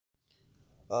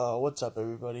What's up,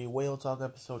 everybody? Whale Talk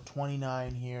episode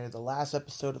 29 here, the last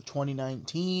episode of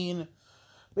 2019.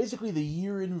 Basically, the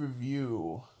year in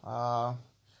review. Got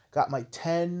my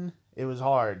 10. It was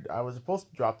hard. I was supposed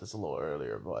to drop this a little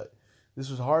earlier, but this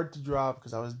was hard to drop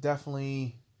because I was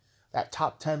definitely. That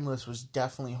top 10 list was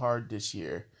definitely hard this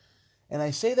year. And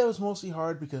I say that was mostly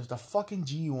hard because the fucking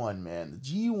G1, man. The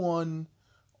G1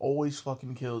 always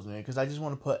fucking kills me because I just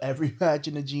want to put every match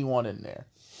in the G1 in there.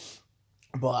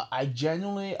 But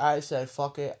I said,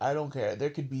 fuck it, I don't care.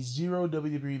 There could be 0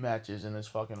 WWE matches in this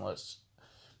fucking list.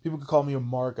 People could call me a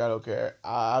mark, I don't care.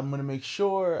 I'm going to make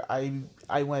sure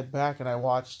I went back and I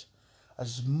watched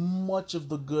as much of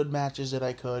the good matches that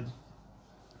I could.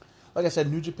 Like I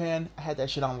said, New Japan, I had that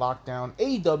shit on lockdown.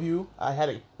 AEW, I had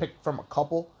to pick from a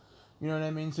couple. You know what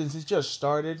I mean? Since it just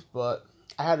started, but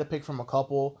I had to pick from a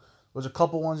couple. There was a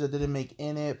couple ones that didn't make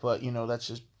in it, but, you know, that's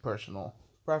just personal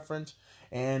preference.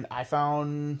 And I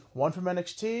found one from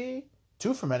NXT,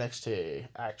 2 from NXT,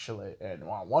 actually, and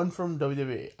one from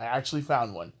WWE. I actually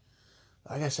found one.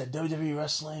 Like I said, WWE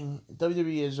wrestling,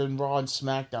 WWE is in Raw and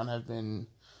SmackDown have been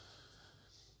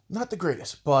not the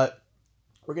greatest, but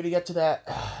we're going to get to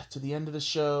that, to the end of the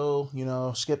show. You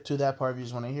know, skip to that part if you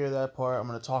just want to hear that part. I'm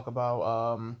going to talk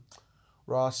about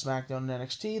Raw, SmackDown, and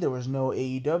NXT. There was no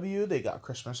AEW. They got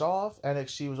Christmas off.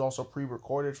 NXT was also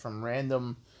pre-recorded from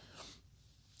random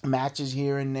matches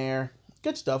here and there.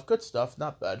 Good stuff,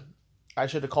 not bad. I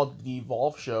should have called it the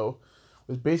Evolve show.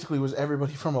 It basically was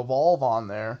everybody from Evolve on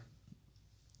there.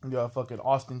 You got fucking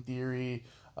Austin Theory,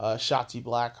 Shotzi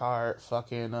Blackheart,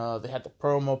 fucking, they had the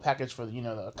promo package for, you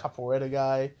know, the Capoeira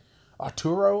guy.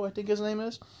 Arturo, I think his name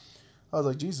is. I was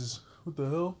like, Jesus, what the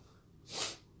hell?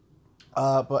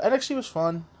 But NXT was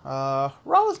fun. Raw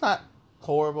was not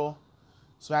horrible.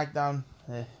 SmackDown,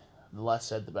 the less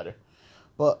said, the better.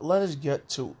 But let us get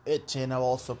to it, and I'll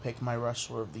also pick my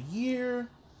Wrestler of the Year.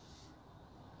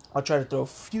 I'll try to throw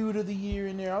Feud of the Year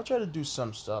in there. I'll try to do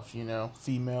some stuff, you know,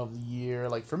 Female of the Year,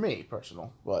 like for me,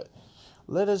 personal. But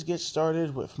let us get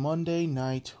started with Monday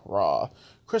Night Raw.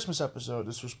 Christmas episode.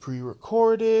 This was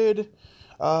pre-recorded.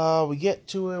 We get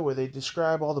to it where they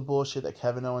describe all the bullshit that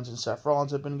Kevin Owens and Seth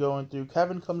Rollins have been going through.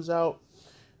 Kevin comes out,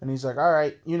 and he's like,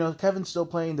 alright, you know, Kevin's still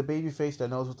playing the babyface that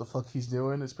knows what the fuck he's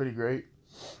doing. It's pretty great.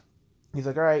 He's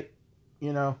like, all right,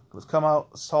 you know, let's come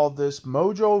out, solve this.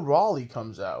 Mojo Rawley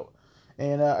comes out.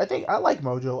 And I like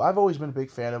Mojo. I've always been a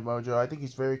big fan of Mojo. I think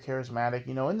he's very charismatic.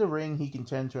 You know, in the ring, he can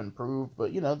tend to improve.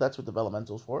 But, you know, that's what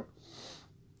Developmental's for,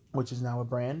 which is now a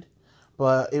brand.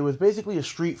 But it was basically a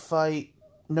street fight,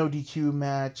 no DQ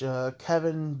match.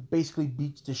 Kevin basically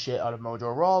beats the shit out of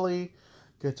Mojo Rawley.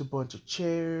 Gets a bunch of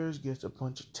chairs, gets a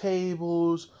bunch of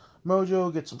tables.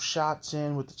 Mojo gets some shots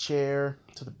in with the chair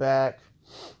to the back.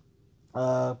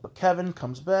 But Kevin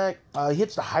comes back. He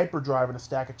hits the hyperdrive in a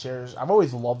stack of chairs. I've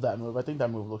always loved that move. I think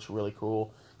that move looks really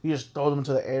cool. He just throws him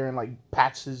into the air and like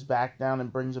pats his back down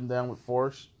and brings him down with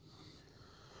force.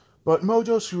 But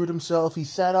Mojo screwed himself. He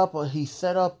set up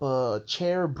a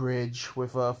chair bridge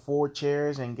with 4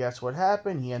 chairs, and guess what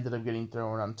happened? He ended up getting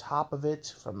thrown on top of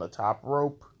it from the top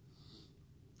rope.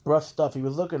 Rough stuff. He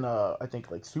was looking I think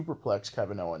like superplex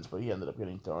Kevin Owens, but he ended up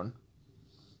getting thrown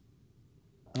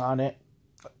on it.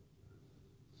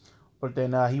 But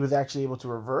then he was actually able to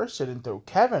reverse it and throw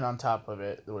Kevin on top of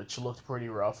it, which looked pretty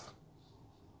rough.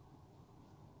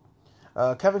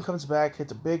 Kevin comes back,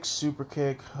 hits a big super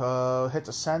kick, hits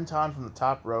a senton from the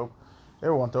top rope.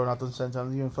 Everyone throwing out those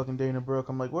sentons, even fucking Dana Brooke.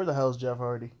 I'm like, where the hell is Jeff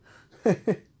Hardy?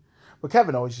 But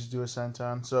Kevin always used to do a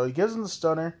senton. So he gives him the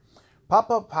stunner.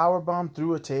 Pop-up powerbomb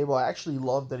through a table. I actually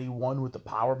love that he won with the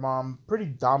powerbomb. Pretty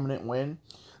dominant win.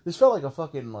 This felt like a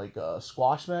fucking, like,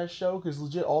 squash match show, because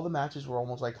legit all the matches were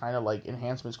almost, like, kind of, like,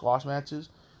 enhancement squash matches.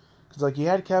 Because, like, you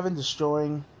had Kevin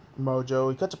destroying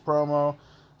Mojo. He cuts a promo.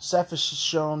 Seth is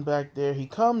shown back there. He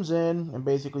comes in, and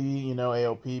basically, you know,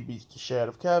 AOP beats the shit out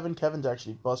of Kevin. Kevin's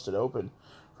actually busted open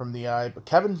from the eye, but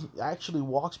Kevin actually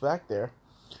walks back there.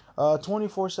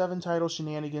 24/7 title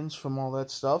shenanigans from all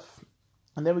that stuff.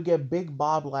 And then we get Big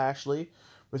Bob Lashley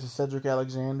versus Cedric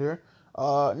Alexander.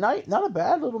 Not a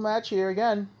bad little match here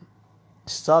again.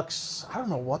 Sucks. I don't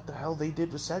know what the hell they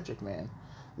did with Cedric, man.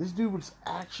 This dude was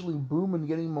actually booming,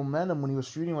 getting momentum when he was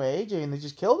feuding with AJ, and they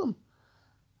just killed him.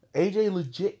 AJ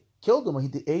legit killed him.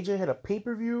 AJ had a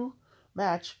pay-per-view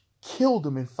match, killed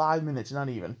him in 5 minutes, not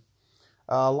even.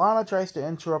 Lana tries to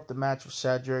interrupt the match with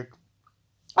Cedric.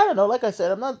 I don't know, like I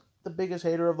said, I'm not the biggest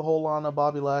hater of the whole Lana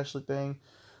Bobby Lashley thing.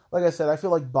 Like I said, I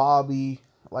feel like Bobby,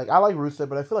 like, I like Rusev,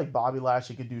 but I feel like Bobby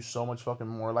Lashley could do so much fucking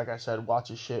more. Like I said, watch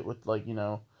his shit with, like, you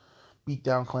know,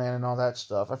 Beatdown Clan and all that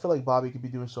stuff. I feel like Bobby could be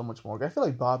doing so much more. I feel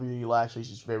like Bobby Lashley's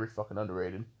just very fucking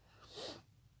underrated.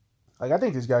 Like, I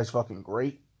think this guy's fucking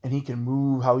great, and he can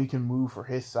move how he can move for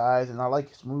his size, and I like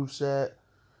his moveset.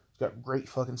 He's got great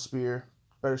fucking spear.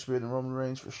 Better spear than Roman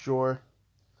Reigns for sure.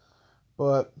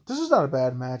 But this is not a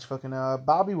bad match. Fucking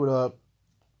Bobby with a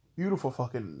beautiful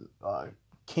fucking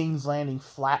King's Landing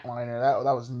flatliner.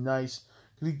 That was nice.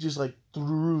 Because he just like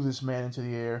threw this man into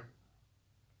the air.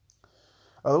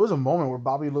 There was a moment where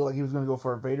Bobby looked like he was going to go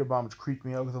for a Vader bomb, which creeped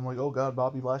me out because I'm like, oh god,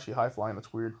 Bobby Lashley high flying.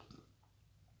 That's weird.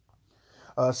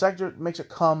 Cedric makes a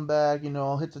comeback,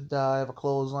 hits a dive, a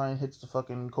clothesline, hits the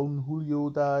fucking Con Julio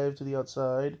dive to the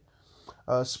outside.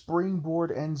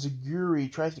 Springboard and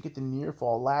Zaguri tries to get the near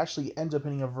fall. Lashley ends up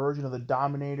hitting a version of the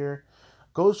Dominator.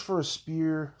 Goes for a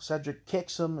spear. Cedric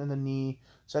kicks him in the knee.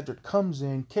 Cedric comes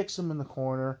in, kicks him in the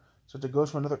corner. Cedric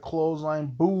goes for another clothesline.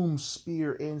 Boom,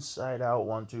 spear inside out.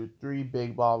 1, 2, 3.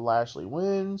 Big Bob Lashley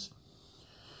wins.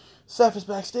 Seth is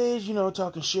backstage,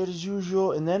 talking shit as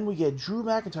usual. And then we get Drew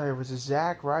McIntyre versus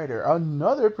Zack Ryder.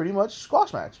 Another pretty much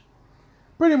squash match.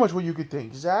 Pretty much what you could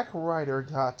think. Zack Ryder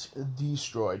got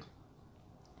destroyed.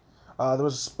 There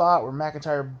was a spot where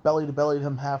McIntyre belly-to-bellied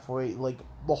him halfway, like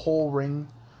the whole ring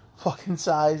fucking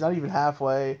size, not even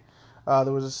halfway.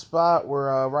 There was a spot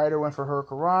where Ryder went for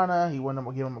Hurricanrana. He went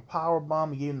to give him a power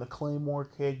bomb. He gave him the Claymore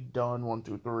kick. Done. 1,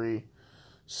 2, 3.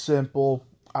 Simple.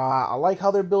 I like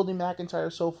how they're building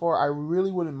McIntyre so far. I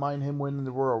really wouldn't mind him winning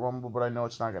the Royal Rumble, but I know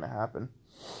it's not going to happen.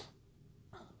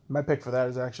 My pick for that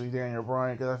is actually Daniel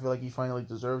Bryan, because I feel like he finally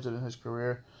deserves it in his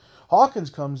career. Hawkins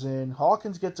comes in.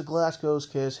 Hawkins gets a Glasgow's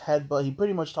kiss, headbutt. He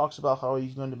pretty much talks about how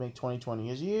he's going to make 2020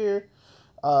 his year.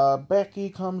 Becky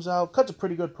comes out, cuts a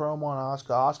pretty good promo on Asuka.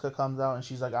 Asuka comes out and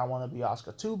she's like, I want to be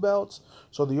Asuka 2 belts.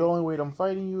 So the only way I'm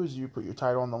fighting you is you put your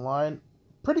title on the line.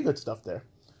 Pretty good stuff there.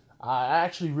 I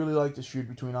actually really like this feud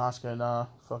between Asuka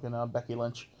and Becky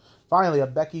Lynch. Finally, a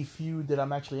Becky feud that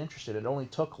I'm actually interested in. It only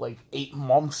took like 8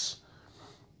 months.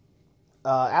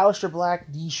 Aleister Black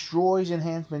destroys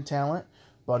Enhancement Talent.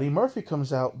 Buddy Murphy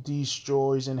comes out,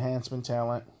 destroys Enhancement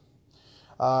Talent.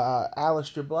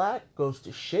 Aleister Black goes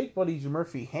to shake Buddy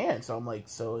Murphy's hand. So I'm like,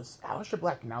 so is Aleister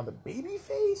Black now the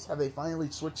babyface? Have they finally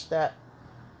switched that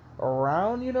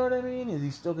around? You know what I mean? Is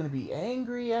he still going to be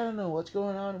angry? I don't know what's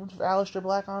going on with Aleister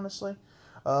Black, honestly.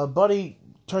 Buddy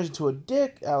turns into a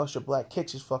dick. Aleister Black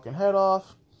kicks his fucking head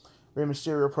off. Rey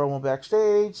Mysterio promo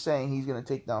backstage saying he's going to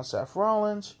take down Seth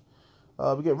Rollins.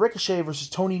 We get Ricochet versus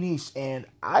Tony Nese, and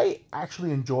I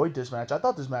actually enjoyed this match. I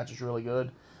thought this match was really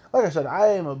good. Like I said, I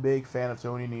am a big fan of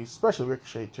Tony Nese, especially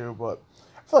Ricochet too, but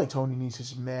I feel like Tony Nese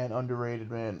is,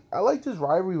 underrated, man. I liked his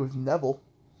rivalry with Neville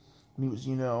when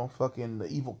he was, fucking the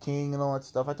Evil King and all that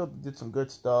stuff. I thought they did some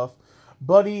good stuff.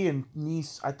 Buddy and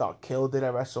Nese, I thought killed it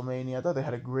at WrestleMania. I thought they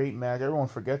had a great match. Everyone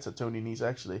forgets that Tony Nese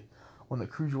actually won the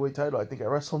Cruiserweight title, I think, at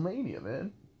WrestleMania,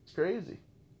 man. It's crazy.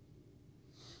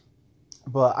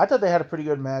 But I thought they had a pretty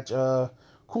good match.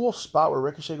 Cool spot where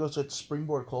Ricochet goes to the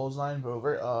springboard clothesline, but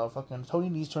fucking Tony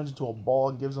Nese turns into a ball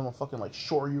and gives him a fucking like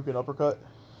Shoryuken uppercut.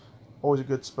 Always a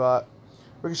good spot.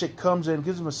 Ricochet comes in,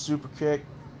 gives him a super kick.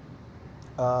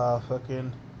 What's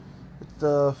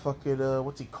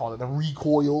he called it? The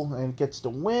recoil, and gets the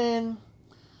win.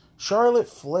 Charlotte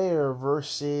Flair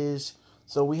versus.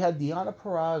 So we had Deonna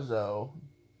Purrazzo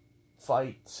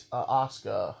fight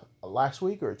Asuka last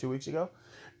week or 2 weeks ago.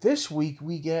 This week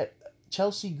we get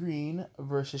Chelsea Green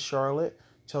versus Charlotte.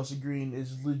 Chelsea Green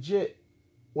is legit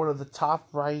one of the top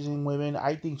rising women.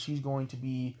 I think she's going to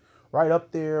be right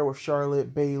up there with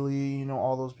Charlotte, Bayley,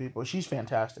 all those people. She's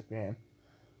fantastic, man.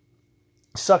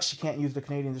 Sucks she can't use the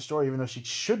Canadian Destroyer, even though she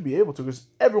should be able to, because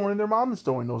everyone and their mom is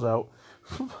throwing those out.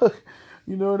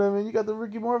 You know what I mean? You got the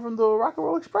Ricky Moore from the Rock and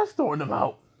Roll Express throwing them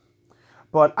out.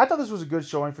 But I thought this was a good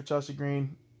showing for Chelsea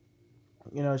Green.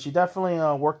 She definitely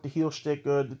worked the heel stick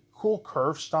good. Cool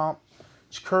curve stomp.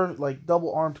 She curved, like,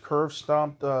 double-armed curve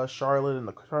stomped Charlotte in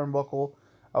the turnbuckle.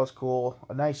 That was cool.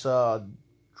 A nice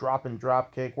drop and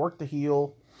drop kick. Worked the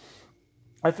heel.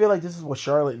 I feel like this is what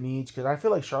Charlotte needs, because I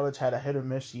feel like Charlotte's had a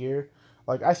hit-or-miss year.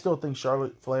 Like, I still think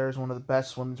Charlotte Flair is one of the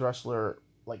best women's wrestler,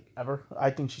 like, ever. I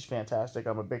think she's fantastic.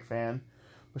 I'm a big fan.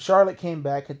 But Charlotte came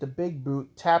back, hit the big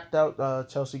boot, tapped out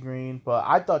Chelsea Green, but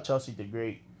I thought Chelsea did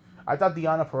great. I thought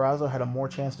Deonna Purrazzo had a more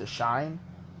chance to shine,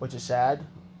 which is sad.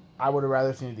 I would have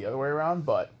rather seen it the other way around,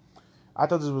 but I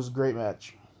thought this was a great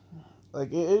match. Like,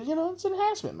 it's an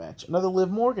enhancement match. Another Liv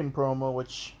Morgan promo,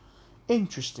 which,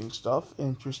 interesting stuff.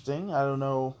 Interesting. I don't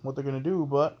know what they're going to do,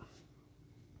 but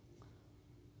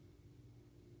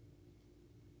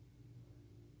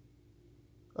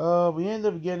we end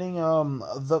up getting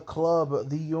the Club,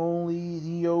 the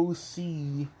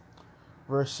OC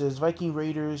versus Viking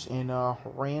Raiders and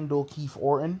Randall Keith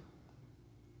Orton.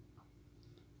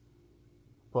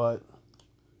 But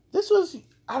This was,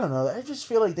 I don't know. I just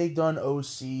feel like they've done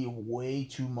OC way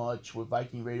too much with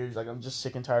Viking Raiders. Like, I'm just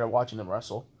sick and tired of watching them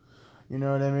wrestle. You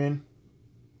know what I mean?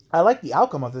 I like the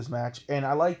outcome of this match, and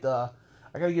I like the.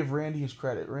 I gotta give Randy his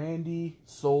credit. Randy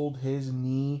sold his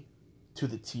knee to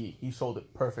the T. He sold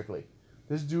it perfectly.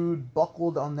 This dude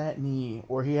buckled on that knee,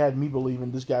 or he had me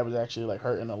believing this guy was actually like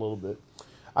hurting a little bit.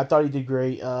 I thought he did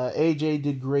great. AJ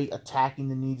did great attacking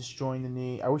the knee, destroying the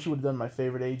knee. I wish he would have done my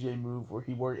favorite AJ move where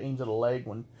he aims at a leg.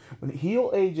 When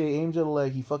heel AJ aims at a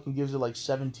leg, he fucking gives it like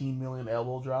 17 million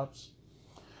elbow drops.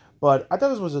 But I thought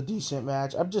this was a decent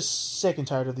match. I'm just sick and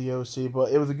tired of the OC,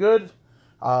 but it was a good.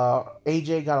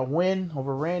 AJ got a win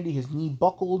over Randy. His knee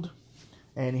buckled,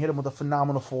 and he hit him with a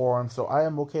phenomenal forearm. So I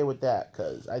am okay with that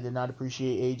because I did not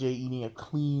appreciate AJ eating a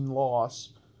clean loss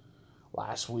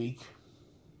last week.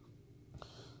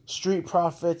 Street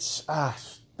Profits,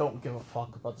 don't give a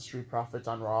fuck about the Street Profits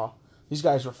on Raw. These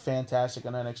guys were fantastic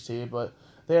on NXT, but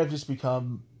they have just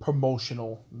become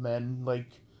promotional men. Like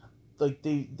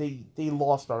they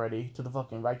lost already to the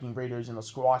fucking Viking Raiders in a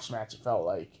squash match, it felt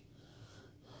like.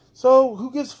 So,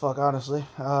 who gives a fuck, honestly?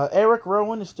 Eric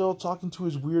Rowan is still talking to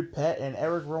his weird pet, and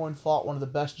Eric Rowan fought one of the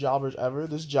best jobbers ever.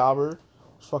 This jobber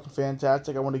was fucking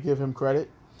fantastic. I want to give him credit.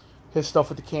 His stuff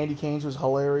with the candy canes was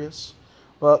hilarious.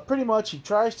 But pretty much, he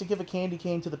tries to give a candy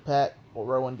cane to the pet. Well,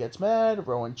 Rowan gets mad.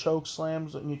 Rowan choke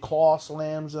slams, claw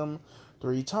slams him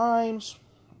 3 times.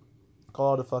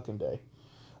 Call it a fucking day.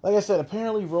 Like I said,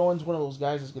 apparently Rowan's one of those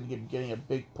guys that's going to be getting a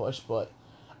big push, but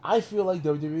I feel like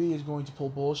WWE is going to pull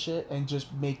bullshit and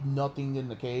just make nothing in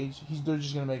the cage. They're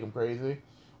just going to make him crazy,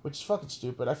 which is fucking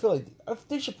stupid. I feel like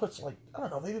they should put, like, I don't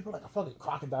know, maybe put like a fucking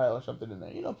crocodile or something in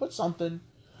there. You know, put something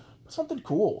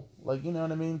cool. Like, you know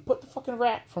what I mean? Put the fucking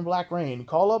rat from Black Rain.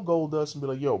 Call up Goldust and be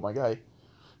like, yo, my guy.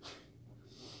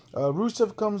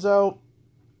 Rusev comes out.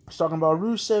 He's talking about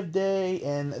Rusev Day,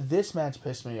 and this match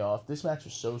pissed me off. This match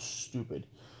was so stupid.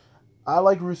 I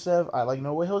like Rusev. I like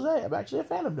No Way Jose. I'm actually a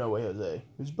fan of No Way Jose.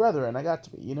 His brother, and I got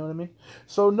to be. You know what I mean?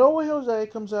 So No Way Jose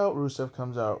comes out. Rusev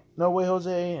comes out. No Way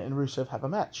Jose and Rusev have a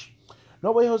match.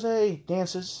 No Way Jose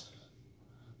dances.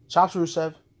 Chops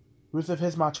Rusev. Rusev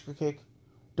hits Machika kick.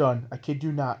 Done. I kid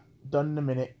you not. Done in a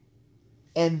minute.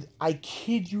 And I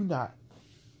kid you not.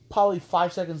 Probably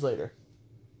 5 seconds later.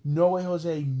 No Way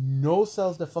Jose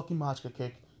no-sells the fucking Machika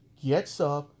kick. Gets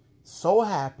up. So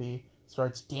happy.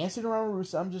 Starts dancing around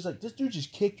Rusev. I'm just like, this dude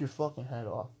just kicked your fucking head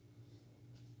off.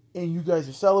 And you guys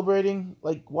are celebrating?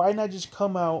 Like, why not just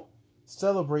come out,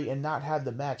 celebrate, and not have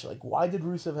the match? Like, why did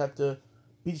Rusev have to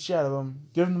beat the shit out of him,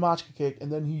 give him the Machika kick,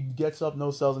 and then he gets up,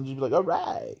 no sells, and just be like,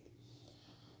 alright.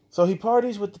 So he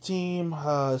parties with the team.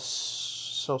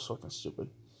 So fucking stupid.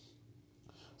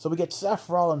 So we get Seth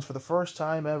Rollins for the first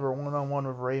time ever one-on-one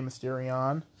with Rey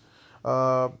Mysterio.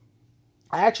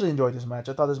 I actually enjoyed this match.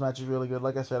 I thought this match was really good.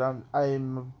 Like I said,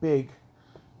 I'm a big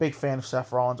fan of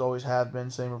Seth Rollins. Always have been.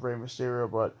 Same with Rey Mysterio.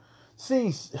 But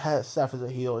seeing Seth as a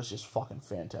heel is just fucking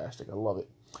fantastic. I love it.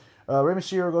 Rey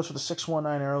Mysterio goes for the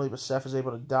 619 early, but Seth is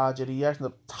able to dodge it. He ends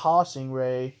up tossing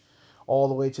Rey all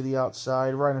the way to the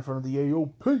outside, right in front of the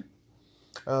AOP.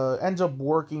 Ends up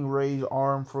working Rey's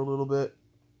arm for a little bit.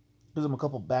 Gives him a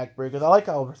couple backbreakers. I like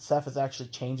how Seth has actually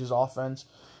changed his offense.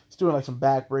 He's doing like some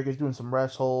backbreakers, doing some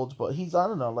rest holds, but I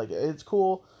don't know, like, it's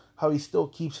cool how he still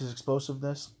keeps his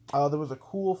explosiveness. There was a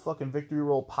cool fucking victory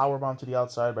roll powerbomb to the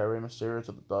outside by Rey Mysterio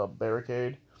to the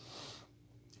barricade.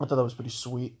 I thought that was pretty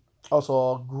sweet.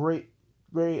 Also,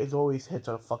 Rey as always hits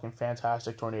a fucking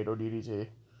fantastic tornado DDT.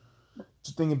 It's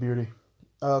a thing of beauty.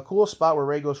 Cool spot where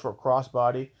Rey goes for a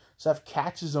crossbody. Seth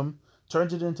catches him,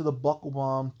 turns it into the buckle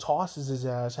bomb, tosses his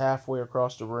ass halfway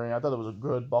across the ring. I thought it was a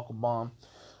good buckle bomb.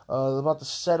 About to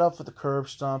set up for the curb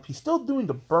stomp. He's still doing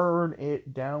the burn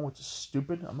it down, which is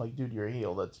stupid. I'm like, dude, you're a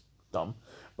heel. That's dumb.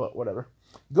 But whatever.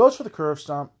 Goes for the curb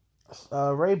stomp.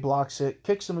 Rey blocks it.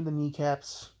 Kicks him in the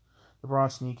kneecaps. The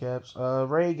bronze kneecaps.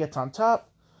 Rey gets on top.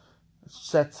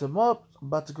 Sets him up.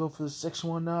 About to go for the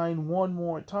 619 one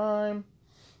more time.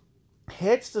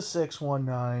 Hits the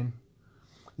 619.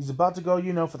 He's about to go,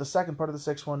 for the second part of the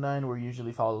 619, where he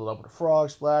usually follows it up with a frog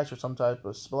splash or some type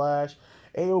of splash.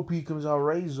 AOP comes out,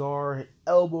 Razor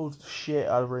elbows the shit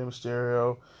out of Rey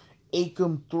Mysterio.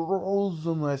 Akam throws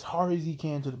him as hard as he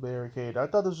can to the barricade. I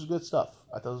thought this was good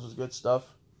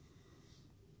stuff.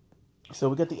 So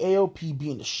we got the AOP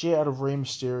beating the shit out of Rey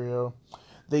Mysterio.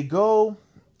 They go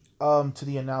to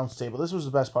the announce table. This was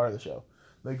the best part of the show.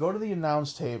 They go to the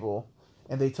announce table,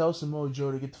 and they tell Samoa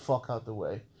Joe to get the fuck out the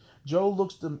way. Joe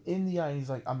looks them in the eye, and he's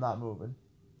like, I'm not moving.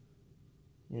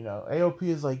 AOP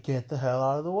is like, get the hell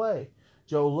out of the way.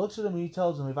 Joe looks at him, and he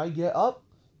tells him, if I get up,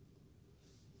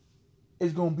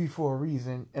 is going to be for a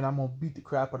reason, and I'm going to beat the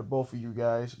crap out of both of you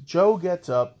guys. Joe gets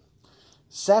up.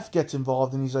 Seth gets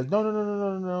involved, and he's like,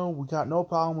 no. We got no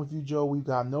problem with you, Joe. We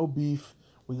got no beef.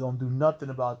 We going to do nothing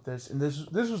about this. And this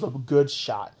was a good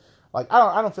shot. Like,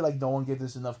 I don't feel like no one gives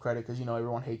this enough credit because,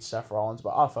 everyone hates Seth Rollins,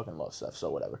 but I fucking love Seth, so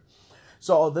whatever.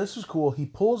 So this was cool. He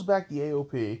pulls back the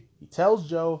AOP. He tells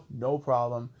Joe, no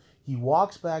problem. He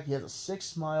walks back. He has a sick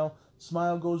smile.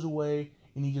 Smile goes away,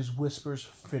 and he just whispers,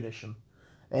 finish him.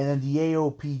 And then the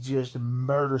AOP just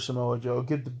murders Samoa Joe.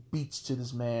 Give the beats to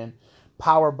this man.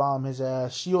 Powerbomb his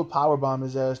ass. Shield powerbomb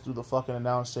his ass through the fucking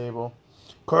announce table.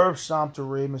 Curb stomp to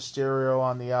Rey Mysterio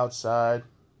on the outside.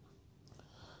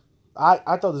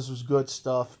 I thought this was good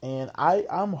stuff. And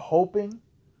I'm hoping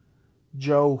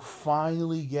Joe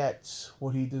finally gets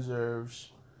what he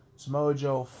deserves. Samoa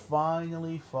Joe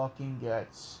finally fucking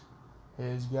gets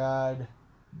his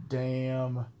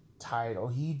goddamn title.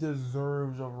 He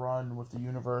deserves a run with the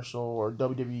Universal or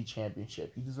WWE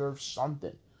Championship. He deserves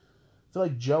something. I feel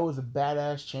like Joe is a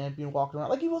badass champion walking around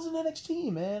like he was in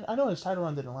NXT, man. I know his title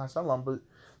run didn't last that long, but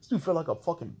this dude felt like a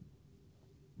fucking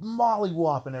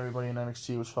mollywop, and everybody in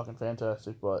NXT. It was fucking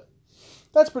fantastic, but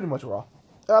that's pretty much Raw.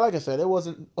 Like I said, it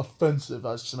wasn't offensive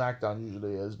as SmackDown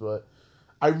usually is, but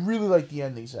I really liked the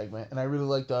ending segment, and I really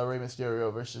liked Rey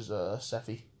Mysterio versus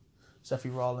Seffi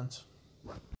Rollins.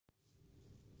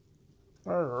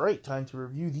 Alright, time to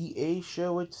review the A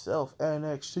show itself,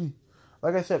 NXT.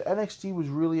 Like I said, NXT was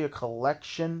really a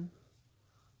collection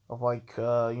of,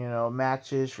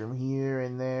 matches from here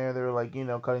and there. They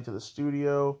were, cutting to the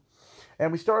studio.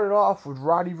 And we started off with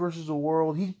Roddy versus the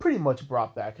World. He pretty much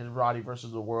brought back his Roddy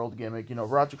versus the World gimmick.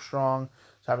 Roderick Strong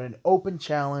is having an open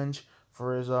challenge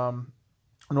for his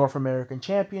North American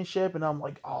Championship. And I'm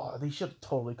like, oh, they should have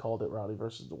totally called it Roddy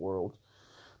versus the World.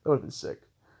 That would have been sick.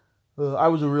 I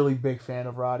was a really big fan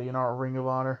of Roddy in our Ring of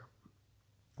Honor.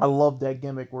 I loved that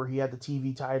gimmick where he had the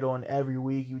TV title, and every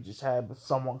week you just had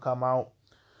someone come out.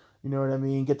 You know what I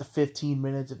mean? Get the 15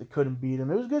 minutes if they couldn't beat him.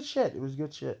 It was good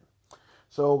shit.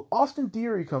 So Austin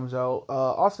Theory comes out.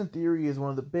 Austin Theory is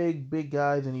one of the big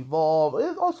guys in Evolve.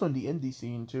 It's also in the indie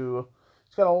scene too.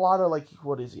 He's got a lot of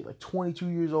 22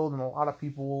 years old, and a lot of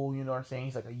people, are saying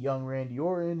he's like a young Randy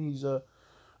Orton. He's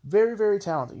very, very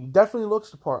talented. He definitely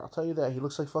looks the part. I'll tell you that. He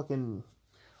looks like fucking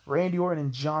Randy Orton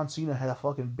and John Cena had a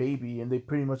fucking baby, and they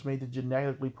pretty much made the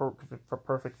genetically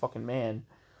perfect fucking man.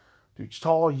 Dude's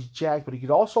tall, he's jacked, but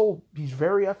he's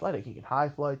very athletic. He can high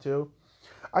fly too.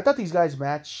 I thought these guys'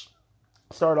 match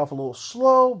started off a little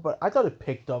slow, but I thought it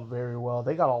picked up very well.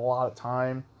 They got a lot of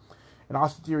time, and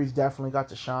Austin Theory's definitely got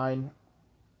to shine.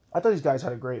 I thought these guys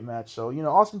had a great match. So,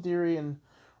 Austin Theory and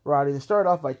Roddy, they started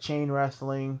off by chain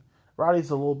wrestling. Roddy's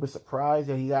a little bit surprised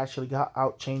that he actually got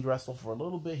out chain wrestled for a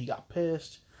little bit. He got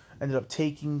pissed. Ended up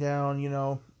taking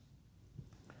down,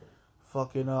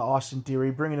 fucking Austin Theory,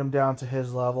 bringing him down to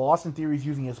his level. Austin Theory's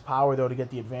using his power, though, to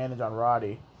get the advantage on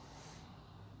Roddy.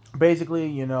 Basically,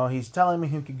 he's telling me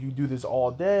he can do this all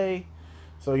day.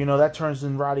 So, that turns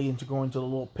Roddy into going to the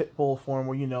little pit bull form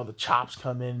where, the chops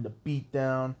come in, the beat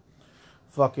down.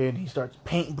 Fucking, he starts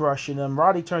paintbrushing him.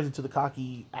 Roddy turns into the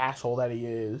cocky asshole that he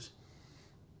is,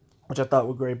 which I thought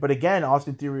was great. But again,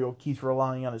 Austin Theory keeps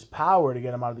relying on his power to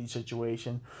get him out of these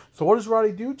situations. So what does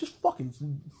Roddy do? Just fucking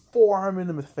forearm him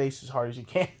in the face as hard as he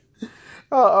can.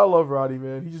 I love Roddy,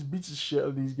 man. He just beats the shit out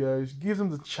of these guys. Gives them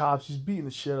the chops. He's beating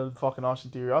the shit out of fucking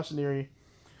Austin Theory. Austin Theory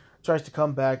tries to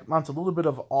come back. Mounts a little bit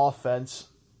of offense.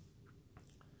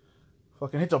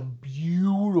 Fucking hits a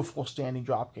beautiful standing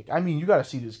drop kick. I mean, you gotta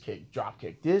see this drop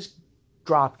kick. This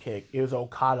drop kick is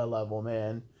Okada level,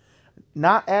 man.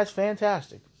 Not as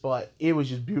fantastic, but it was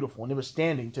just beautiful. And it was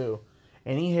standing, too.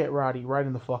 And he hit Roddy right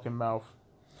in the fucking mouth.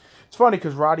 It's funny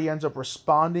because Roddy ends up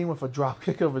responding with a drop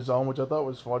kick of his own, which I thought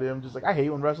was funny. I'm just like, I hate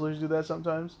when wrestlers do that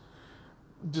sometimes.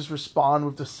 Just respond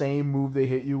with the same move they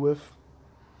hit you with.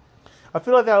 I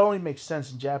feel like that only makes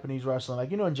sense in Japanese wrestling.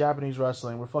 Like, in Japanese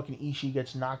wrestling where fucking Ishii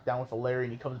gets knocked down with a lariat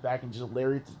and he comes back and just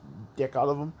lariats the dick out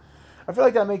of him. I feel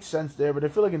like that makes sense there, but I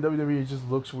feel like in WWE it just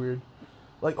looks weird.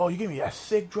 Like, oh, you give me a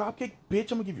sick dropkick?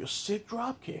 Bitch, I'm going to give you a sick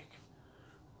dropkick.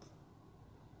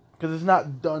 Because it's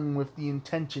not done with the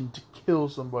intention to kill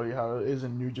somebody how it is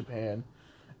in New Japan.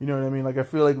 You know what I mean? Like, I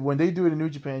feel like when they do it in New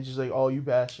Japan, it's just like, oh, you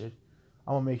bastard.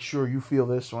 I'm going to make sure you feel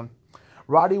this one.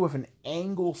 Roddy with an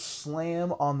angle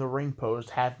slam on the ring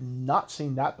post. Have not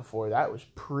seen that before. That was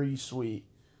pretty sweet.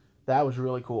 That was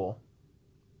really cool.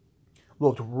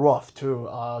 Looked rough, too.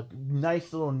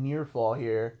 Nice little near fall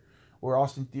here, where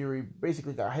Austin Theory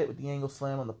basically got hit with the angle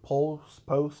slam on the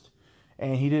post,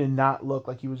 and he did not look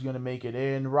like he was going to make it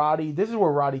in. Roddy, this is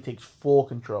where Roddy takes full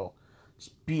control.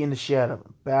 Just beating the shit out of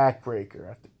him. Backbreaker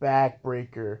after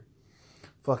backbreaker.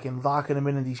 fucking locking him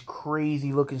into these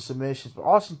crazy looking submissions. But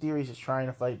Austin Theory is just trying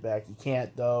to fight back. He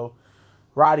can't though.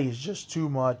 Roddy is just too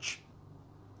much.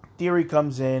 Theory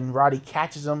comes in. Roddy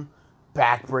catches him.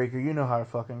 Backbreaker. You know how it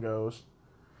fucking goes.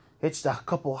 Hits a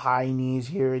couple high knees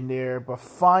here and there. But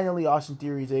finally, Austin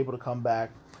Theory is able to come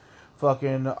back.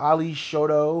 Fucking Ali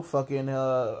Shoto. Fucking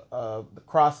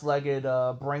cross-legged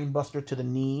brainbuster to the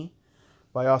knee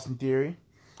by Austin Theory.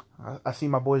 I see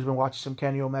my boys been watching some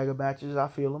Kenny Omega matches. I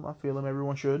feel him.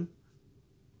 Everyone should.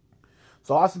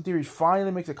 So Austin Theory finally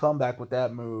makes a comeback with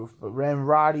that move. But then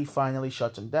Roddy finally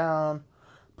shuts him down.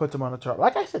 Puts him on the top.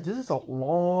 Like I said, this is a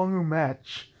long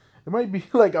match. It might be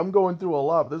like I'm going through a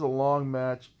lot, but this is a long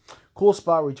match. Cool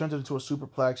spot where he turns it into a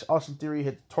superplex. Austin Theory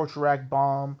hit the Torture Rack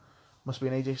bomb. Must be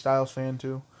an AJ Styles fan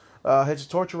too. Hits a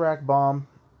Torture Rack bomb.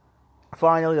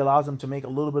 Finally allows him to make a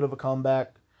little bit of a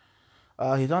comeback.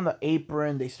 He's on the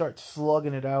apron. They start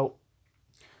slugging it out.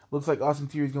 Looks like Austin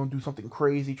Theory's going to do something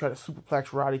crazy. Try to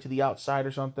superplex Roddy to the outside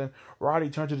or something. Roddy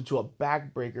turns it into a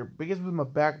backbreaker. Gives him a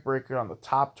backbreaker on the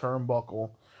top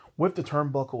turnbuckle. With the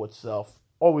turnbuckle itself.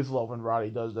 Always love when Roddy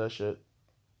does that shit.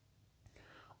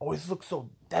 Always looks so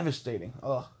devastating.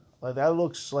 Ugh. Like, that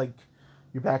looks like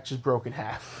your back just broke in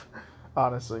half.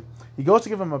 Honestly. He goes to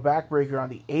give him a backbreaker on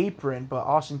the apron, but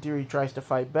Austin Theory tries to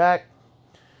fight back.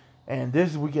 And this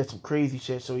is we get some crazy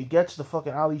shit. So he gets the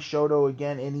fucking Ali Shoto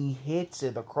again, and he hits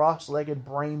it, the cross-legged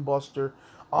brainbuster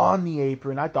on the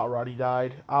apron. I thought Roddy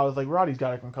died. I was like, Roddy's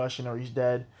got a concussion or he's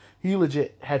dead. He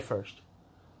legit head first.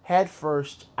 Head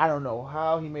first. I don't know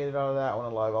how he made it out of that one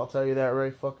alive. I'll tell you that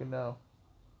right fucking now.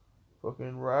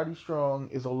 Fucking Roddy Strong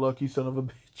is a lucky son of a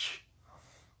bitch.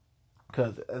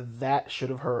 Because that should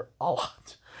have hurt a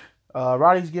lot.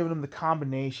 Roddy's giving him the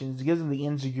combinations. He gives him the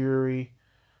enziguri.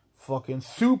 Fucking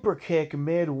super kick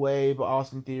midway by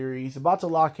Austin Theory. He's about to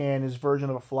lock in his version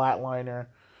of a flatliner.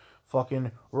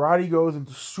 Fucking Roddy goes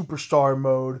into superstar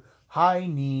mode. High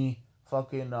knee.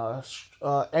 Fucking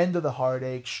end of the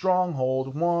heartache.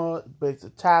 Stronghold. One, but it's a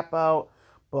tap out.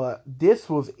 But this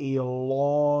was a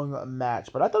long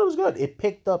match. But I thought it was good. It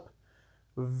picked up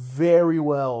very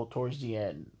well towards the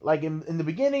end. Like in the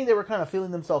beginning, they were kind of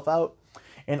feeling themselves out.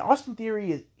 And Austin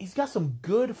Theory, he's got some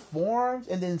good forms,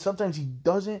 and then sometimes he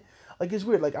doesn't. Like, it's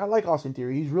weird. Like, I like Austin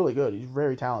Theory. He's really good. He's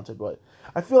very talented. But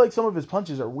I feel like some of his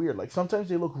punches are weird. Like, sometimes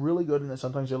they look really good, and then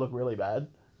sometimes they look really bad.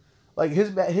 Like,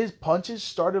 his punches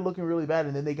started looking really bad,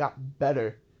 and then they got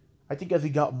better. I think as he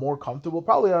got more comfortable.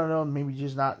 Probably, I don't know, maybe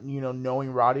just not,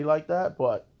 knowing Roddy like that.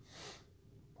 But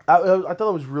I thought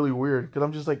it was really weird. Because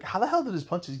I'm just like, how the hell did his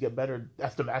punches get better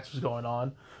as the match was going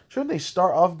on? Shouldn't they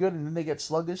start off good, and then they get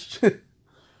sluggish?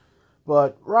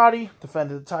 But Roddy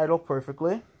defended the title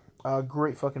perfectly.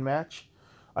 Great fucking match.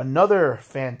 Another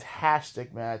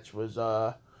fantastic match was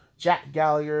Jack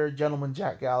Gallagher, Gentleman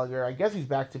Jack Gallagher. I guess he's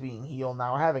back to being heel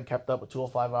now. I haven't kept up with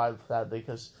 205 Live sadly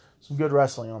because some good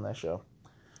wrestling on that show.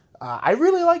 I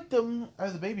really liked him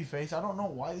as a babyface. I don't know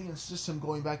why they insist on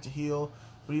going back to heel,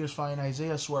 but he was fighting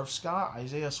Isaiah Swerve Scott.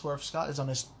 Isaiah Swerve Scott is on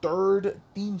his third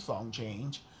theme song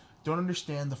change. Don't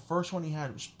understand. The first one he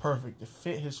had was perfect. It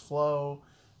fit his flow.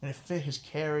 And it fit his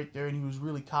character, and he was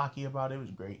really cocky about it. It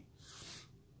was great.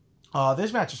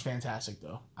 This match was fantastic,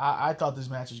 though. I thought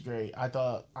this match was great. I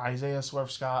thought Isaiah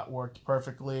Swerve Scott worked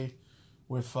perfectly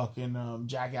with fucking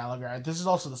Jack Gallagher. This is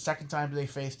also the second time they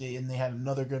faced it, and they had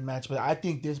another good match. But I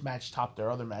think this match topped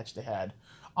their other match they had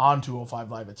on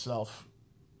 205 Live itself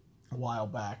a while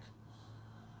back.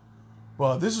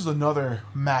 Well, this is another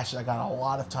match that got a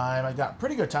lot of time. I got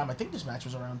pretty good time. I think this match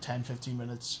was around 10, 15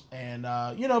 minutes. And,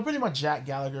 pretty much Jack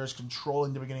Gallagher is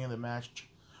controlling the beginning of the match.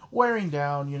 Wearing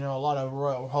down, a lot of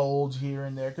royal holds here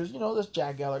and there. Because, that's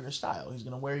Jack Gallagher's style. He's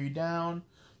going to wear you down.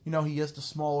 He is the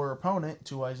smaller opponent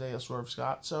to Isaiah Swerve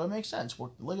Scott. So it makes sense.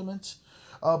 Work the ligaments.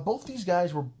 Both these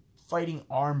guys were fighting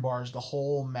arm bars the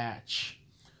whole match.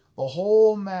 The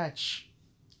whole match,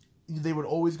 they would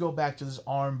always go back to this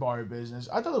arm bar business.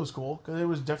 I thought it was cool because it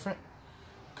was different.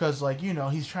 Because,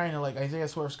 he's trying to, Isaiah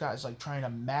Swerve Scott is, trying to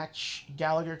match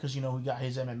Gallagher because, he got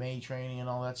his MMA training and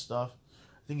all that stuff.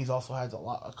 I think he's also had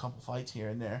a couple fights here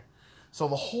and there. So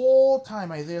the whole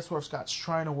time, Isaiah Swerve Scott's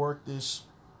trying to work this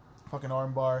fucking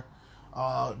arm bar.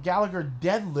 Gallagher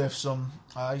deadlifts him.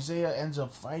 Isaiah ends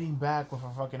up fighting back with a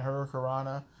fucking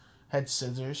Hurricanrana head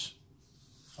scissors.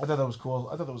 I thought that was cool.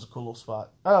 I thought that was a cool little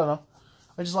spot. I don't know.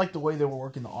 I just like the way they were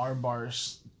working the arm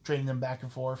bars, trading them back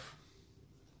and forth.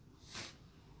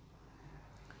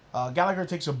 Gallagher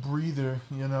takes a breather,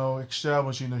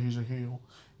 establishing that he's a heel.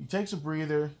 He takes a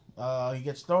breather. He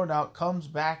gets thrown out, comes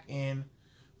back in.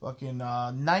 Fucking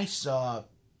nice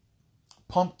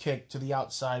pump kick to the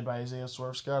outside by Isaiah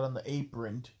Swerve Scott on the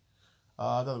apron.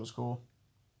 I thought it was cool.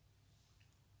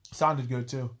 Sounded good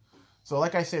too. So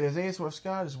like I said, Isaiah Swift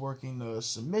Scott is working the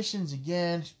submissions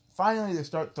again. Finally, they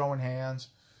start throwing hands.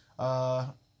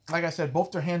 Like I said,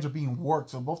 both their hands are being worked,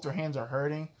 so both their hands are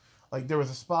hurting. Like there was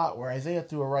a spot where Isaiah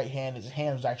threw a right hand, his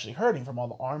hand was actually hurting from all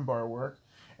the armbar work,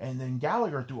 and then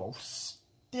Gallagher threw a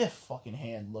stiff fucking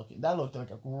hand looking. That looked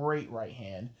like a great right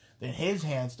hand. Then his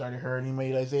hand started hurting,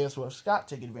 made Isaiah Swift Scott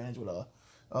take advantage with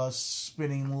a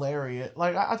spinning lariat.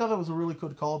 Like I thought that was a really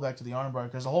good callback to the armbar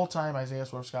because the whole time Isaiah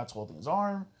Swift Scott's holding his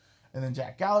arm, and then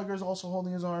Jack Gallagher's also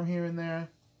holding his arm here and there.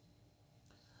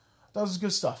 That was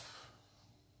good stuff.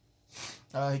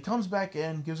 He comes back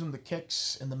in, gives him the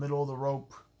kicks in the middle of the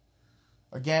rope.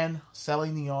 Again,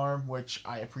 selling the arm, which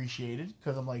I appreciated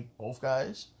because I'm like, both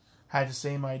guys had the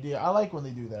same idea. I like when they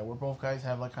do that, where both guys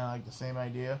have like kind of like the same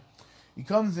idea. He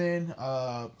comes in,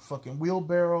 fucking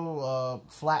wheelbarrow,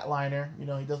 flatliner. You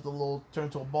know, he does the little turn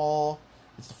to a ball.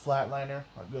 It's the flatliner.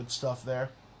 Good stuff there.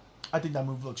 I think that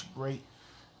move looks great.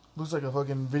 Looks like a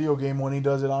fucking video game when he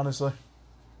does it, honestly.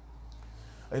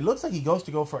 It looks like he goes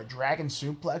to go for a dragon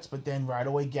suplex, but then right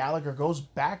away Gallagher goes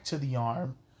back to the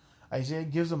arm. Isaiah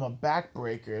gives him a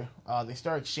backbreaker. They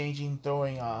start exchanging,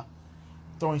 throwing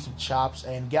some chops,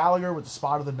 and Gallagher with the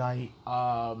spot of the night.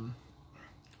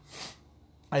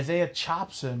 Isaiah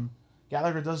chops him.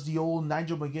 Gallagher does the old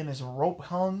Nigel McGuinness rope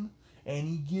hung, and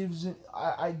he gives it.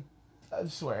 I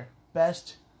swear,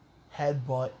 best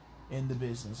headbutt in the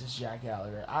business is Jack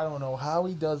Gallagher. I don't know how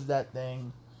he does that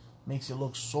thing. Makes it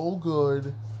look so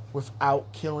good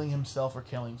without killing himself or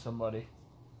killing somebody.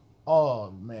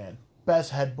 Oh man,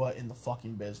 best headbutt in the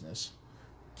fucking business.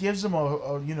 Gives him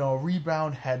a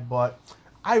rebound headbutt.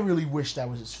 I really wish that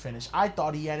was his finish. I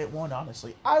thought he had it won,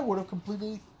 honestly. I would have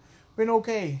completely been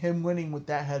okay him winning with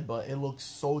that headbutt. It looks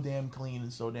so damn clean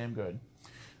and so damn good.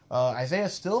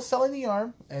 Isaiah's still selling the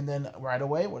arm, and then right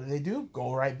away, what do?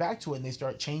 Go right back to it, and they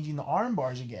start changing the arm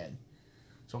bars again.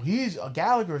 So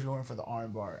Gallagher's going for the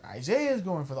armbar. Isaiah's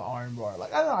going for the armbar.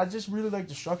 Like, I don't know, I just really like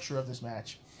the structure of this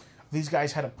match. These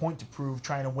guys had a point to prove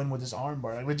trying to win with this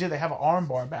armbar. Like, legit, they have an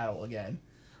armbar battle again.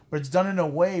 But it's done in a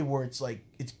way where it's like,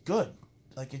 it's good.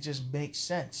 Like, it just makes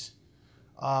sense.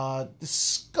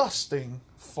 Disgusting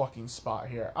fucking spot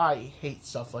here. I hate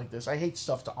stuff like this. I hate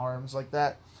stuff to arms like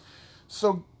that.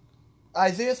 So,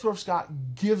 Isaiah Swift Scott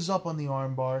gives up on the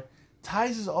armbar,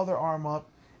 ties his other arm up,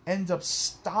 ends up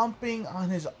stomping on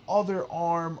his other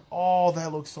arm. Oh,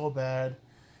 that looks so bad.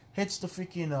 Hits the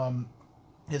freaking,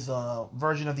 his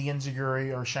version of the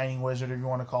Enziguri or Shining Wizard, if you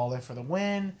want to call it, for the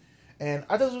win. And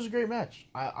I thought this was a great match.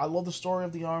 I love the story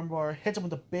of the armbar. Hits him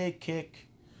with a big kick.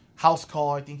 House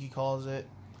call, I think he calls it.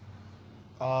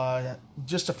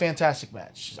 Just a fantastic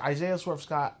match. Isaiah Swift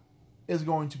Scott is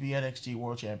going to be NXT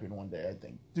World Champion one day, I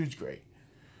think. Dude's great.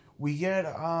 We get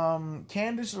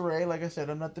Candice LeRae. Like I said,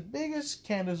 I'm not the biggest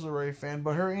Candice LeRae fan,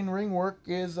 but her in-ring work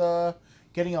is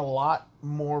getting a lot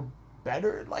more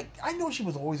better. Like, I know she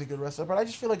was always a good wrestler, but I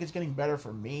just feel like it's getting better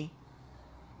for me.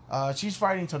 She's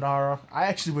fighting Tanara. I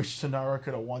actually wish Tanara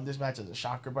could have won this match as a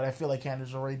shocker, but I feel like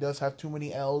Candice LeRae does have too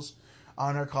many L's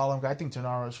on her column. I think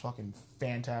Tanara is fucking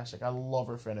fantastic. I love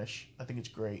her finish. I think it's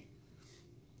great.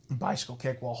 Bicycle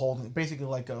kick while holding, basically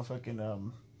like a fucking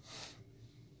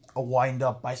a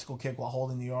wind-up bicycle kick while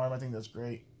holding the arm. I think that's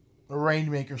great. A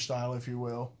Rainmaker style, if you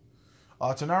will.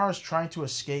 Tanara's trying to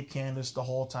escape Candice the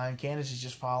whole time. Candice is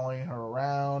just following her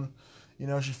around. You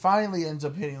know, she finally ends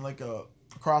up hitting like a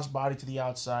crossbody to the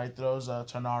outside, throws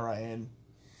Tanara in.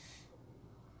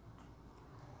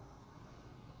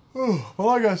 Well,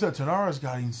 like I said, Tanara's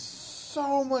gotten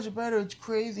so much better. It's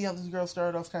crazy how this girl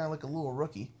started off kind of like a little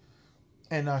rookie.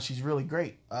 And she's really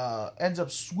great. Ends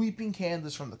up sweeping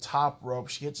Candice from the top rope.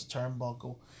 She hits a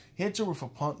turnbuckle. Hits her with a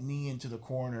pump knee into the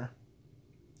corner.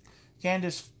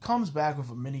 Candice comes back with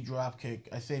a mini drop kick.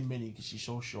 I say mini because she's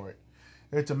so short.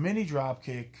 It's a mini drop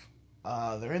kick.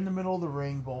 They're in the middle of the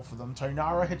ring, both of them.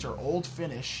 Tanara hits her old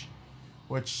finish,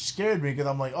 which scared me because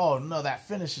I'm like, oh no, that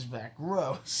finish is back.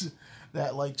 Gross.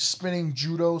 That like spinning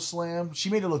judo slam.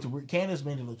 Candice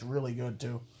made it look really good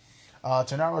too.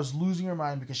 Tanara's losing her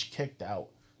mind because she kicked out.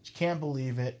 She can't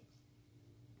believe it.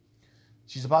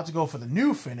 She's about to go for the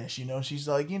new finish, you know. She's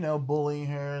like, bullying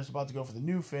her. She's about to go for the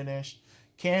new finish.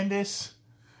 Candice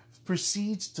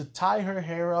proceeds to tie her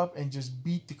hair up and just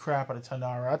beat the crap out of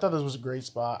Tanara. I thought this was a great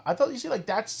spot. I thought,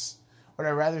 that's what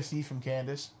I'd rather see from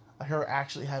Candice. Her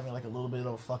actually having like a little bit of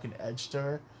a fucking edge to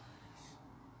her.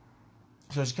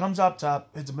 So she comes up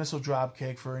top, hits a missile drop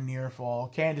kick for a near fall.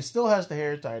 Candice still has the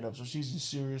hair tied up, so she's in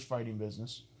serious fighting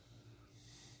business.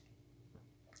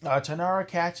 Tanara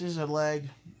catches her leg.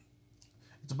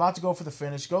 It's about to go for the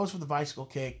finish. Goes for the bicycle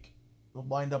kick. The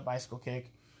wind-up bicycle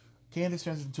kick. Candice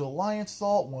turns into a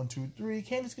Lionsault. 1, 2, 3.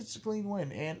 Candice gets a clean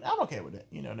win, and I'm okay with it.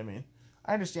 You know what I mean?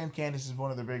 I understand Candice is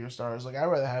one of their bigger stars. Like, I'd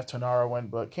rather have Tanara win,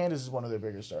 but Candice is one of their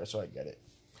bigger stars, so I get it.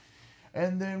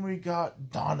 And then we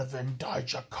got Donovan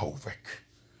Dijakovic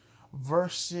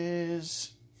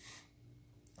versus...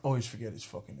 always forget his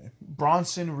fucking name.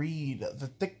 Bronson Reed, the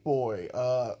thick boy.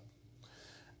 I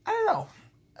don't know.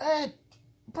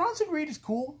 Bronson Reed is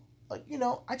cool. Like, you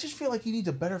know, I just feel like he needs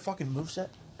a better fucking moveset.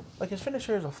 Like, his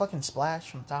finisher is a fucking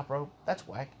splash from the top rope. That's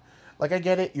whack. Like, I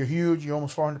get it. You're huge. You're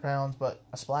almost 400 pounds. But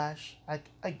a splash? I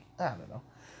don't know.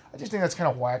 I just think that's kind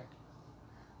of whack.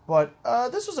 But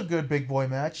this was a good big boy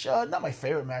match. Not my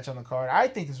favorite match on the card. I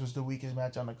think this was the weakest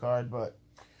match on the card. But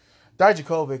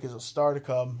Dijakovic is a star to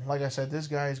come. Like I said, this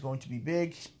guy is going to be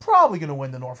big. He's probably going to win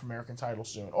the North American title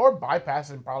soon. Or bypass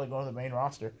it and probably go to the main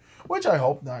roster. Which I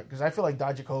hope not. Because I feel like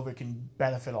Dijakovic can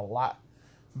benefit a lot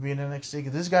from being in NXT.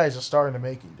 Because this guy is a star in the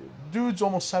making, dude. Dude's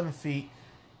almost 7 feet.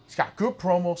 He's got good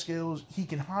promo skills. He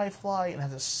can high fly and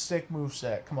has a sick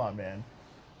moveset. Come on, man.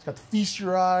 He's got the feast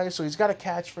your eyes. So he's got a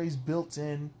catchphrase built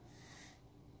in.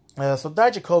 So